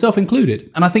 Myself included.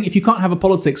 And I think if you can't have a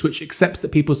politics which accepts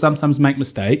that people sometimes make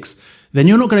mistakes, then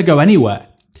you're not going to go anywhere.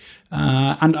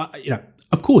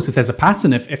 Of course, if there's a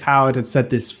pattern, if Howard had said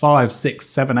this 5, 6,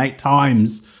 7, 8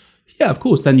 times, yeah, of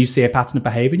course, then you see a pattern of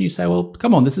behaviour and you say, well,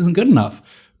 come on, this isn't good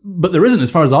enough. But there isn't,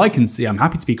 as far as I can see. I'm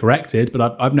happy to be corrected,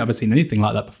 but I've never seen anything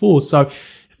like that before. So,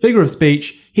 figure of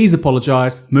speech, he's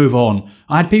apologised, move on.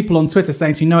 I had people on Twitter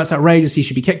saying to me, no, it's outrageous, he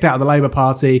should be kicked out of the Labour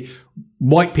Party,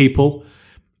 white people.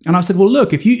 And I said, well,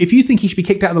 look, if you think he should be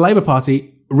kicked out of the Labour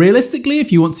Party, realistically,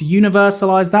 if you want to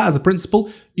universalise that as a principle,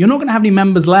 you're not going to have any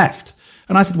members left.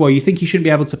 And I said, well, you think he shouldn't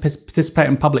be able to participate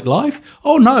in public life?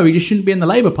 Oh, no, he just shouldn't be in the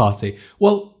Labour Party.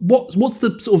 Well, what's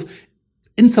the sort of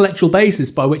intellectual basis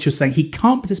by which you're saying he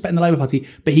can't participate in the Labour Party,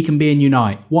 but he can be in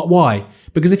Unite? Why?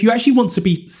 Because if you actually want to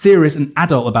be serious and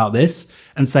adult about this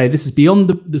and say this is beyond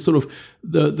the sort of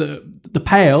the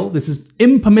pale, this is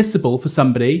impermissible for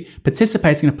somebody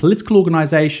participating in a political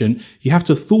organisation, you have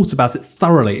to have thought about it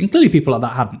thoroughly. And clearly people like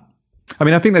that hadn't. I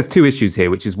mean, I think there's 2 issues here,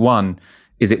 which is one,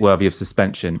 is it worthy of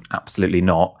suspension? Absolutely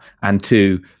not. And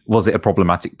 2, was it a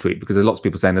problematic tweet? Because there's lots of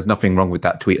people saying there's nothing wrong with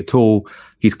that tweet at all.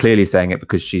 He's clearly saying it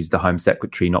because she's the Home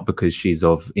Secretary, not because she's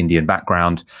of Indian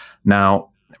background. Now,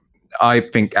 I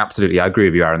think absolutely, I agree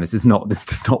with you, Aaron. This does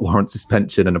not warrant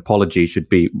suspension. An apology should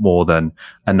be more than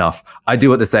enough. I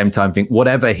do at the same time think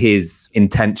whatever his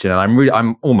intention, and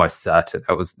I'm almost certain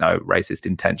there was no racist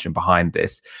intention behind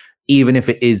this, even if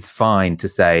it is fine to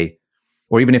say,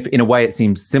 or even if in a way it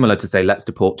seems similar to say, let's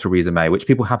deport Theresa May, which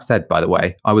people have said, by the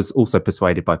way. I was also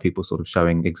persuaded by people sort of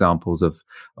showing examples of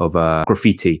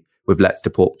graffiti with let's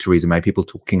deport Theresa May, people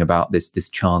talking about this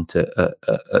chant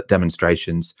at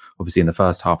demonstrations, obviously in the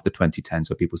first half of the 2010s,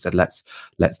 where people said, let's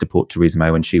deport Theresa May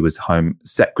when she was Home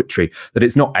Secretary. That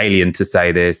it's not alien to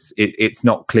say this. It's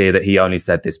not clear that he only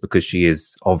said this because she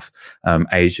is of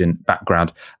Asian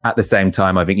background. At the same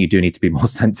time, I think you do need to be more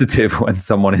sensitive when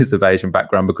someone is of Asian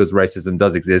background, because racism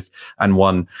does exist. And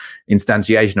one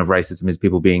instantiation of racism is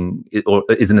people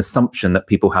is an assumption that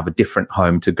people have a different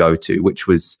home to go to, which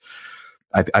was,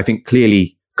 I think,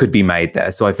 clearly could be made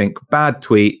there. So I think bad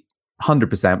tweet,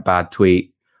 100% bad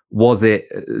tweet. Was it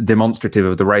demonstrative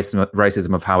of the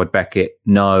racism of Howard Beckett?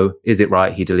 No. Is it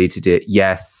right he deleted it?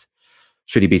 Yes.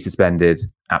 Should he be suspended?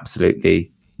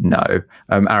 Absolutely no.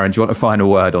 Aaron, do you want a final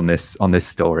word on this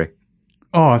story?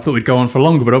 Oh, I thought we'd go on for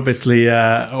longer, but obviously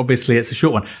it's a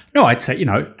short one. No, I'd say,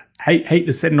 hate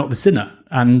the sin, not the sinner.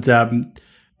 And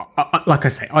like I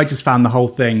say, I just found the whole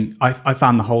thing. I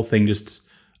found the whole thing just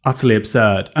utterly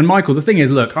absurd. And Michael, the thing is,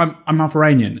 look, I'm half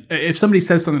Iranian. If somebody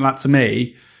says something like that to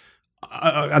me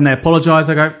and they apologize,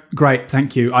 I go, great,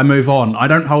 thank you. I move on. I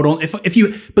don't hold on. If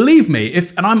you believe me,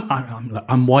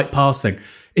 I'm white passing.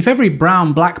 If every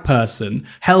brown black person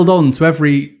held on to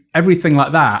everything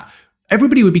like that,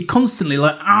 everybody would be constantly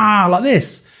like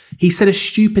this. He said a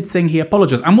stupid thing. He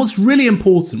apologized. And what's really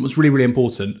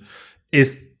important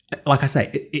is, like I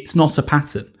say, it's not a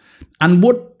pattern. And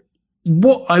what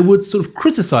I would sort of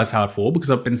criticize Howard for,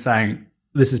 because I've been saying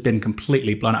this has been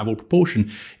completely blown out of all proportion,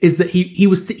 is that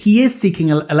he is seeking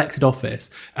elected office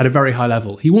at a very high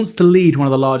level. He wants to lead one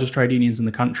of the largest trade unions in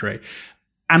the country.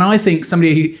 And I think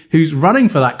somebody who's running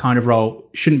for that kind of role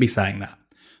shouldn't be saying that.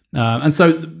 And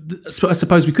so I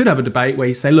suppose we could have a debate where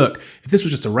you say, look, if this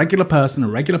was just a regular person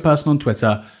on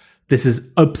Twitter, this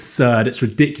is absurd. It's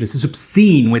ridiculous. It's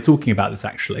obscene. We're talking about this,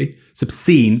 actually. It's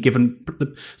obscene, given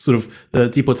the sort of the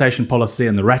deportation policy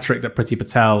and the rhetoric that Priti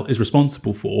Patel is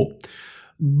responsible for.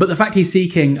 But the fact he's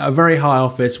seeking a very high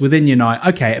office within Unite,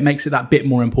 okay, it makes it that bit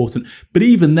more important. But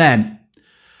even then,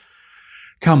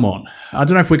 come on. I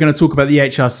don't know if we're going to talk about the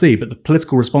HRC, but the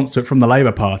political response to it from the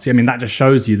Labour Party, I mean, that just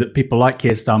shows you that people like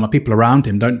Keir Starmer, people around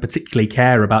him, don't particularly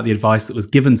care about the advice that was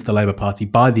given to the Labour Party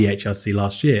by the HRC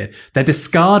last year. They're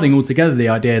discarding altogether the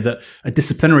idea that a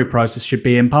disciplinary process should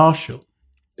be impartial.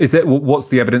 What's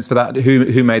the evidence for that?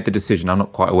 Who made the decision? I'm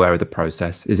not quite aware of the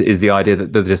process. Is the idea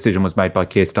that the decision was made by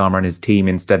Keir Starmer and his team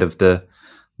instead of the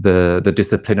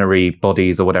disciplinary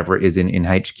bodies or whatever it is in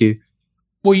HQ?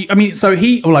 Well, I mean, so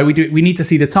we need to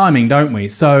see the timing, don't we?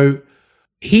 So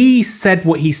he said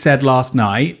what he said last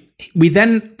night. We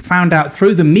then found out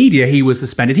through the media he was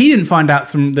suspended. He didn't find out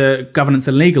from the Governance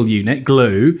and Legal Unit,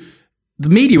 GLUE. The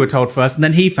media were told first, and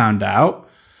then he found out.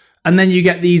 And then you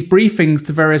get these briefings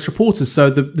to various reporters. So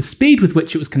the speed with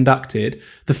which it was conducted,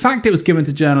 the fact it was given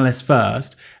to journalists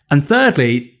first, and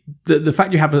thirdly, the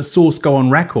fact you have a source go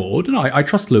on record. And I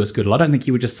trust Lewis Goodall. I don't think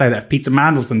he would just say that if Peter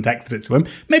Mandelson texted it to him.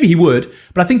 Maybe he would,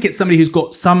 but I think it's somebody who's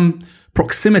got some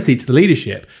proximity to the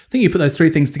leadership. I think you put those three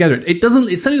things together. It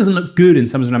certainly doesn't look good in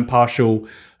terms of an impartial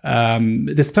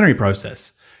disciplinary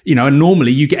process. And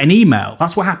normally you get an email.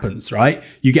 That's what happens, right?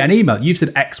 You get an email. You've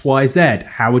said X, Y, Z.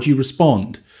 How would you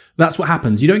respond? That's what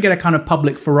happens. You don't get a kind of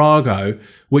public farrago,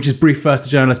 which is briefed first to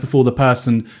journalists before the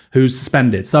person who's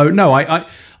suspended. So no,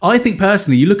 I think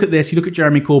personally, you look at this, you look at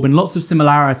Jeremy Corbyn, lots of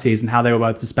similarities in how they were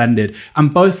both suspended,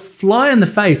 and both fly in the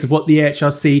face of what the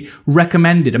HRC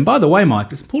recommended. And by the way,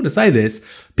 Mike, it's important to say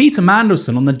this, Peter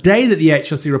Mandelson, on the day that the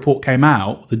HRC report came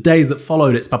out, the days that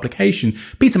followed its publication,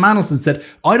 Peter Mandelson said,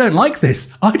 I don't like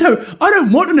this. I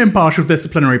don't want an impartial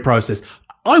disciplinary process.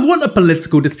 I want a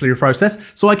political disciplinary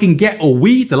process so I can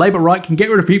we, the Labour right, can get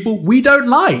rid of people we don't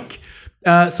like.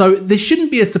 So this shouldn't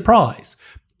be a surprise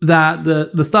that the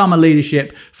Starmer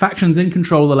leadership, factions in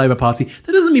control of the Labour Party,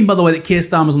 that doesn't mean, by the way, that Keir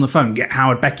Starmer's on the phone, get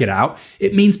Howard Beckett out.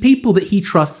 It means people that he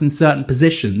trusts in certain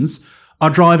positions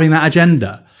are driving that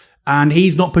agenda, and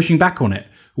he's not pushing back on it.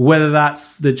 Whether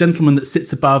that's the gentleman that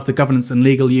sits above the Governance and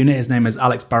Legal Unit, his name is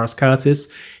Alex Barras-Curtis.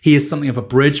 He is something of a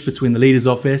bridge between the Leader's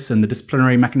Office and the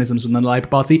disciplinary mechanisms within the Labour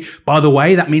Party. By the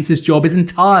way, that means his job is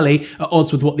entirely at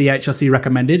odds with what the HRC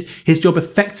recommended. His job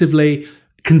effectively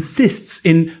consists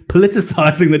in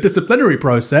politicizing the disciplinary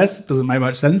process. Doesn't make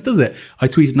much sense, does it? I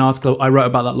tweeted an article, I wrote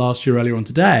about that last year earlier on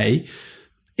today.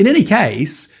 In any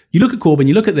case, you look at Corbyn,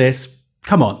 you look at this,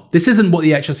 come on, this isn't what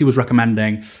the HSE was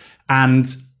recommending.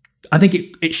 And I think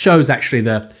it shows actually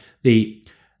the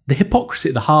hypocrisy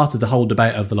at the heart of the whole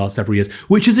debate over the last several years,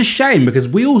 which is a shame because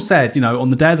we all said,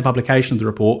 on the day of the publication of the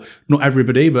report, not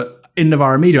everybody, but in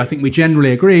Novara Media, I think we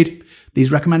generally agreed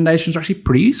these recommendations are actually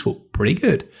pretty useful, pretty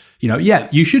good.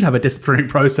 You should have a disciplinary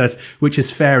process which is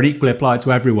fair and equally applied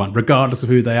to everyone, regardless of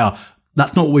who they are.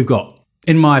 That's not what we've got,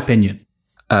 in my opinion.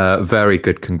 Very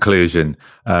good conclusion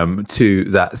to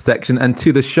that section and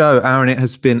to the show. Aaron, it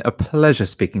has been a pleasure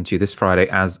speaking to you this Friday,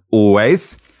 as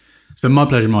always. It's been my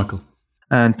pleasure, Michael.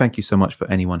 And thank you so much for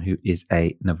anyone who is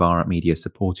a Novara Media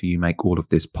supporter. You make all of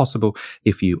this possible.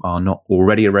 If you are not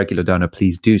already a regular donor,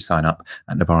 please do sign up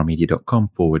at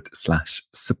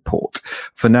novaramedia.com/support.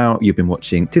 For now, you've been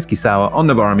watching Tysky Sour on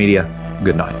Novara Media.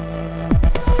 Good night.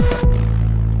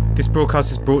 This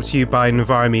broadcast is brought to you by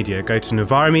Novara Media. Go to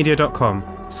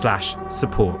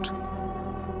novaramedia.com/support.